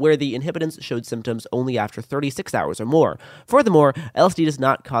inhibitants showed symptoms only after 36 hours or more. Furthermore, LSD does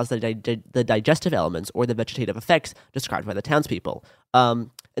not cause the digestive elements or the vegetative effects described by the townspeople.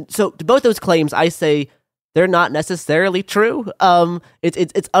 And so to both those claims, I say they're not necessarily true.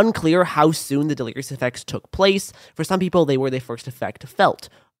 It's unclear how soon the delirious effects took place. For some people, they were the first effect felt.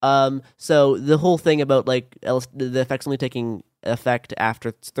 So the whole thing about the effects only taking effect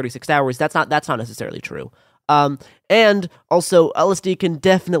after 36 hours, that's not necessarily true. And also, LSD can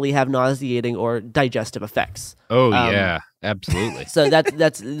definitely have nauseating or digestive effects. Oh yeah, absolutely. So but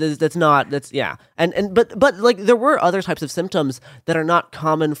there were other types of symptoms that are not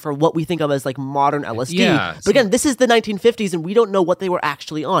common for what we think of as modern LSD. Yeah, but again, this is the 1950s, and we don't know what they were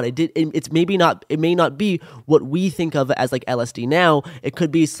actually on. It may not be what we think of as LSD now. It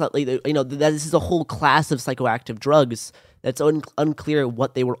could be slightly, that this is a whole class of psychoactive drugs that's unclear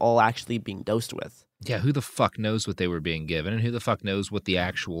what they were all actually being dosed with. Yeah, who the fuck knows what they were being given, and who the fuck knows what the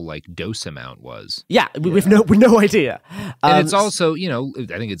actual dose amount was? Yeah, we have no idea. And it's also,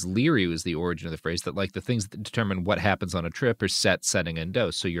 I think it's Leary was the origin of the phrase that the things that determine what happens on a trip are set, setting, and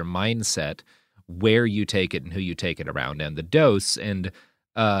dose. So your mindset, where you take it, and who you take it around, and the dose. And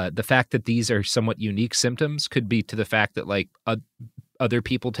the fact that these are somewhat unique symptoms could be to the fact that like other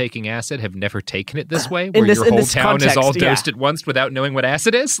people taking acid have never taken it this way, where your whole town context, is all dosed at once without knowing what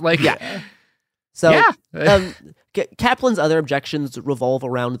acid is. Like, So, Kaplan's other objections revolve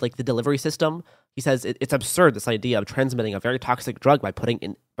around like the delivery system. He says it's absurd, this idea of transmitting a very toxic drug by putting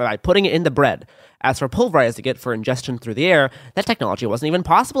it in the bread. As for pulverizing it for ingestion through the air, that technology wasn't even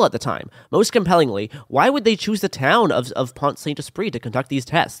possible at the time. Most compellingly, why would they choose the town of Pont-Saint-Esprit to conduct these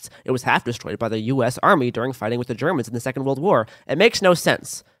tests? It was half destroyed by the U.S. Army during fighting with the Germans in the Second World War. It makes no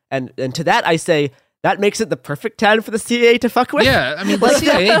sense. And to that I say, that makes it the perfect town for the CIA to fuck with. Yeah, I mean, the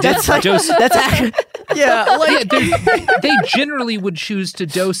CIA that's actually... they generally would choose to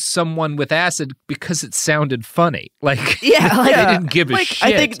dose someone with acid because it sounded funny. Like, they didn't give a shit.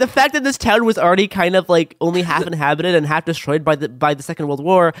 I think the fact that this town was already kind of like only half inhabited and half destroyed by the Second World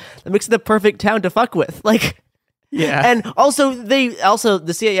War, that makes it the perfect town to fuck with. Like, and also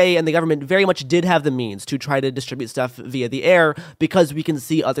the CIA and the government very much did have the means to try to distribute stuff via the air, because we can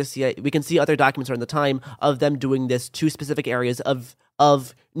see other documents around the time of them doing this to specific areas of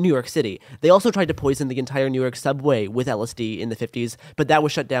New York City. They also tried to poison the entire New York subway with LSD in the 50s, but that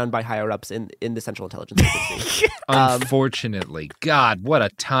was shut down by higher-ups in the Central Intelligence Agency. Unfortunately. God, what a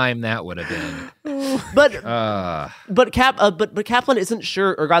time that would have been. But Kaplan isn't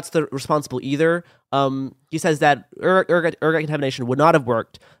sure Ergot's responsible either. He says that ergot contamination would not have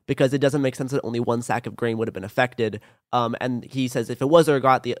worked because it doesn't make sense that only one sack of grain would have been affected. And he says if it was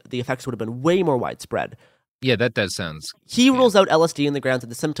ergot, the effects would have been way more widespread. Yeah, that does sounds... He rules out LSD in the grounds that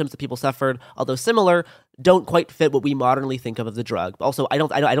the symptoms that people suffered, although similar, don't quite fit what we modernly think of the drug. Also, I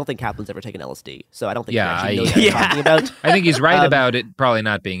don't think Kaplan's ever taken LSD, so I don't think he actually knows what he's talking about. I think he's right about it probably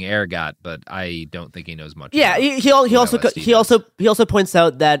not being ergot, but I don't think he knows much. Yeah, he also points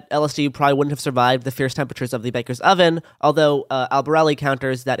out that LSD probably wouldn't have survived the fierce temperatures of the baker's oven, although Albarelli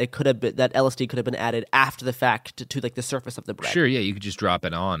counters that that LSD could have been added after the fact to like the surface of the bread. Sure, yeah, you could just drop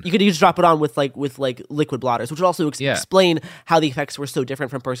it on. You could just drop it on with liquid blotters, which would also explain how the effects were so different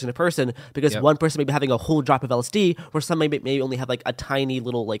from person to person, because one person may be having a whole drop of LSD, where some may only have like a tiny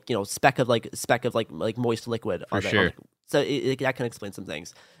little speck of moist liquid. For sure. So that can explain some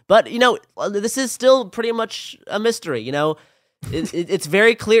things. But this is still pretty much a mystery. It's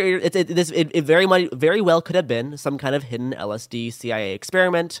very clear. It very well could have been some kind of hidden LSD CIA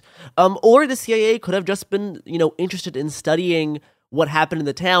experiment, or the CIA could have just been interested in studying what happened in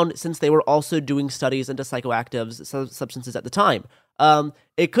the town, since they were also doing studies into psychoactive substances at the time.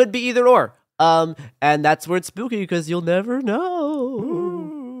 It could be either or. And that's where it's spooky, because you'll never know.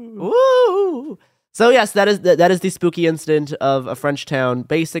 Ooh. So yes, that is the spooky incident of a French town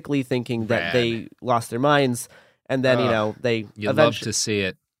basically thinking that they lost their minds, and then they. You love to see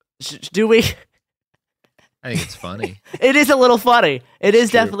it. Do we? I think it's funny. It is a little funny. It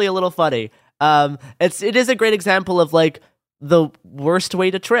is definitely a little funny. It is a great example of like the worst way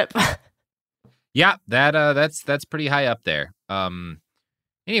to trip. Yeah, that's pretty high up there.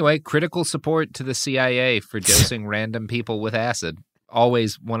 Anyway, critical support to the CIA for dosing random people with acid.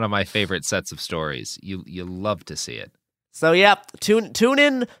 Always one of my favorite sets of stories. You love to see it. So yeah, tune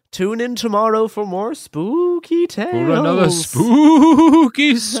in tomorrow for more spooky tales. For another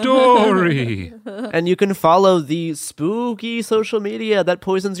spooky story. And you can follow the spooky social media that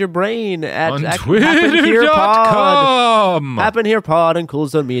poisons your brain at Twitter.com. Happen Here Pod and Cool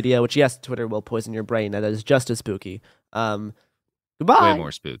Zone Media, which yes, Twitter will poison your brain. That is just as spooky. Goodbye. Way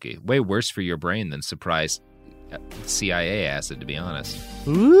more spooky. Way worse for your brain than surprise CIA acid, to be honest.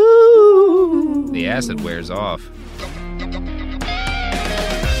 Ooh. The acid wears off.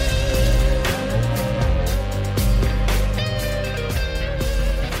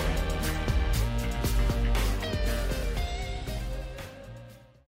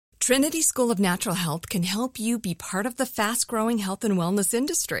 Trinity School of Natural Health can help you be part of the fast-growing health and wellness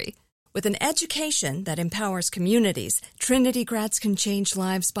industry. With an education that empowers communities, Trinity grads can change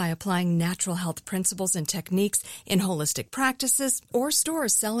lives by applying natural health principles and techniques in holistic practices or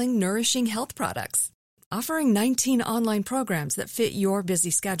stores selling nourishing health products. Offering 19 online programs that fit your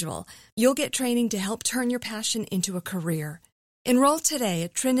busy schedule, you'll get training to help turn your passion into a career. Enroll today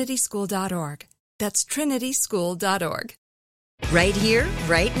at trinityschool.org. That's trinityschool.org. Right here,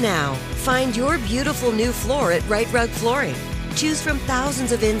 right now. Find your beautiful new floor at Right Rug Flooring. Choose from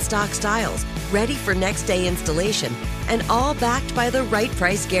thousands of in-stock styles, ready for next day installation, and all backed by the right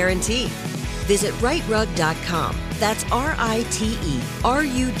price guarantee. Visit rightrug.com. That's RITERUG.com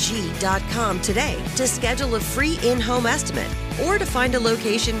today to schedule a free in-home estimate or to find a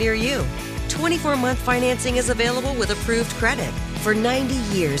location near you. 24-month financing is available with approved credit. For 90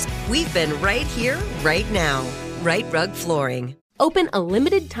 years, we've been right here, right now. Right Rug Flooring. Open a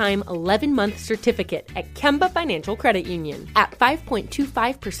limited-time 11-month certificate at Kemba Financial Credit Union. At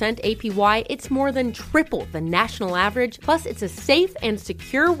 5.25% APY, it's more than triple the national average, plus it's a safe and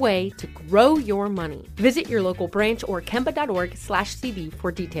secure way to grow your money. Visit your local branch or kemba.org/cb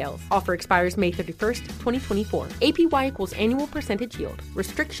for details. Offer expires May 31st, 2024. APY equals annual percentage yield.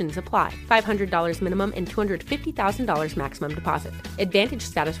 Restrictions apply. $500 minimum and $250,000 maximum deposit. Advantage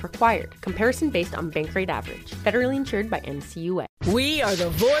status required. Comparison based on bank rate average. Federally insured by NCUA. We are the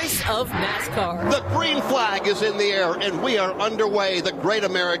voice of NASCAR. The green flag is in the air, and we are underway. The Great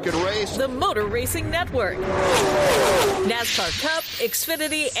American Race. The Motor Racing Network. NASCAR Cup,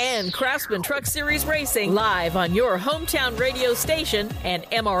 Xfinity, and Craftsman Truck Series Racing live on your hometown radio station and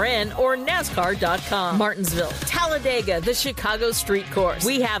MRN or NASCAR.com. Martinsville, Talladega, the Chicago Street Course.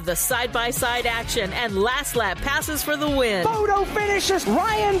 We have the side-by-side action and last lap passes for the win. Photo finishes.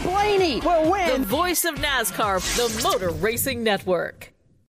 Ryan Blaney will win. The voice of NASCAR, the Motor Racing Network.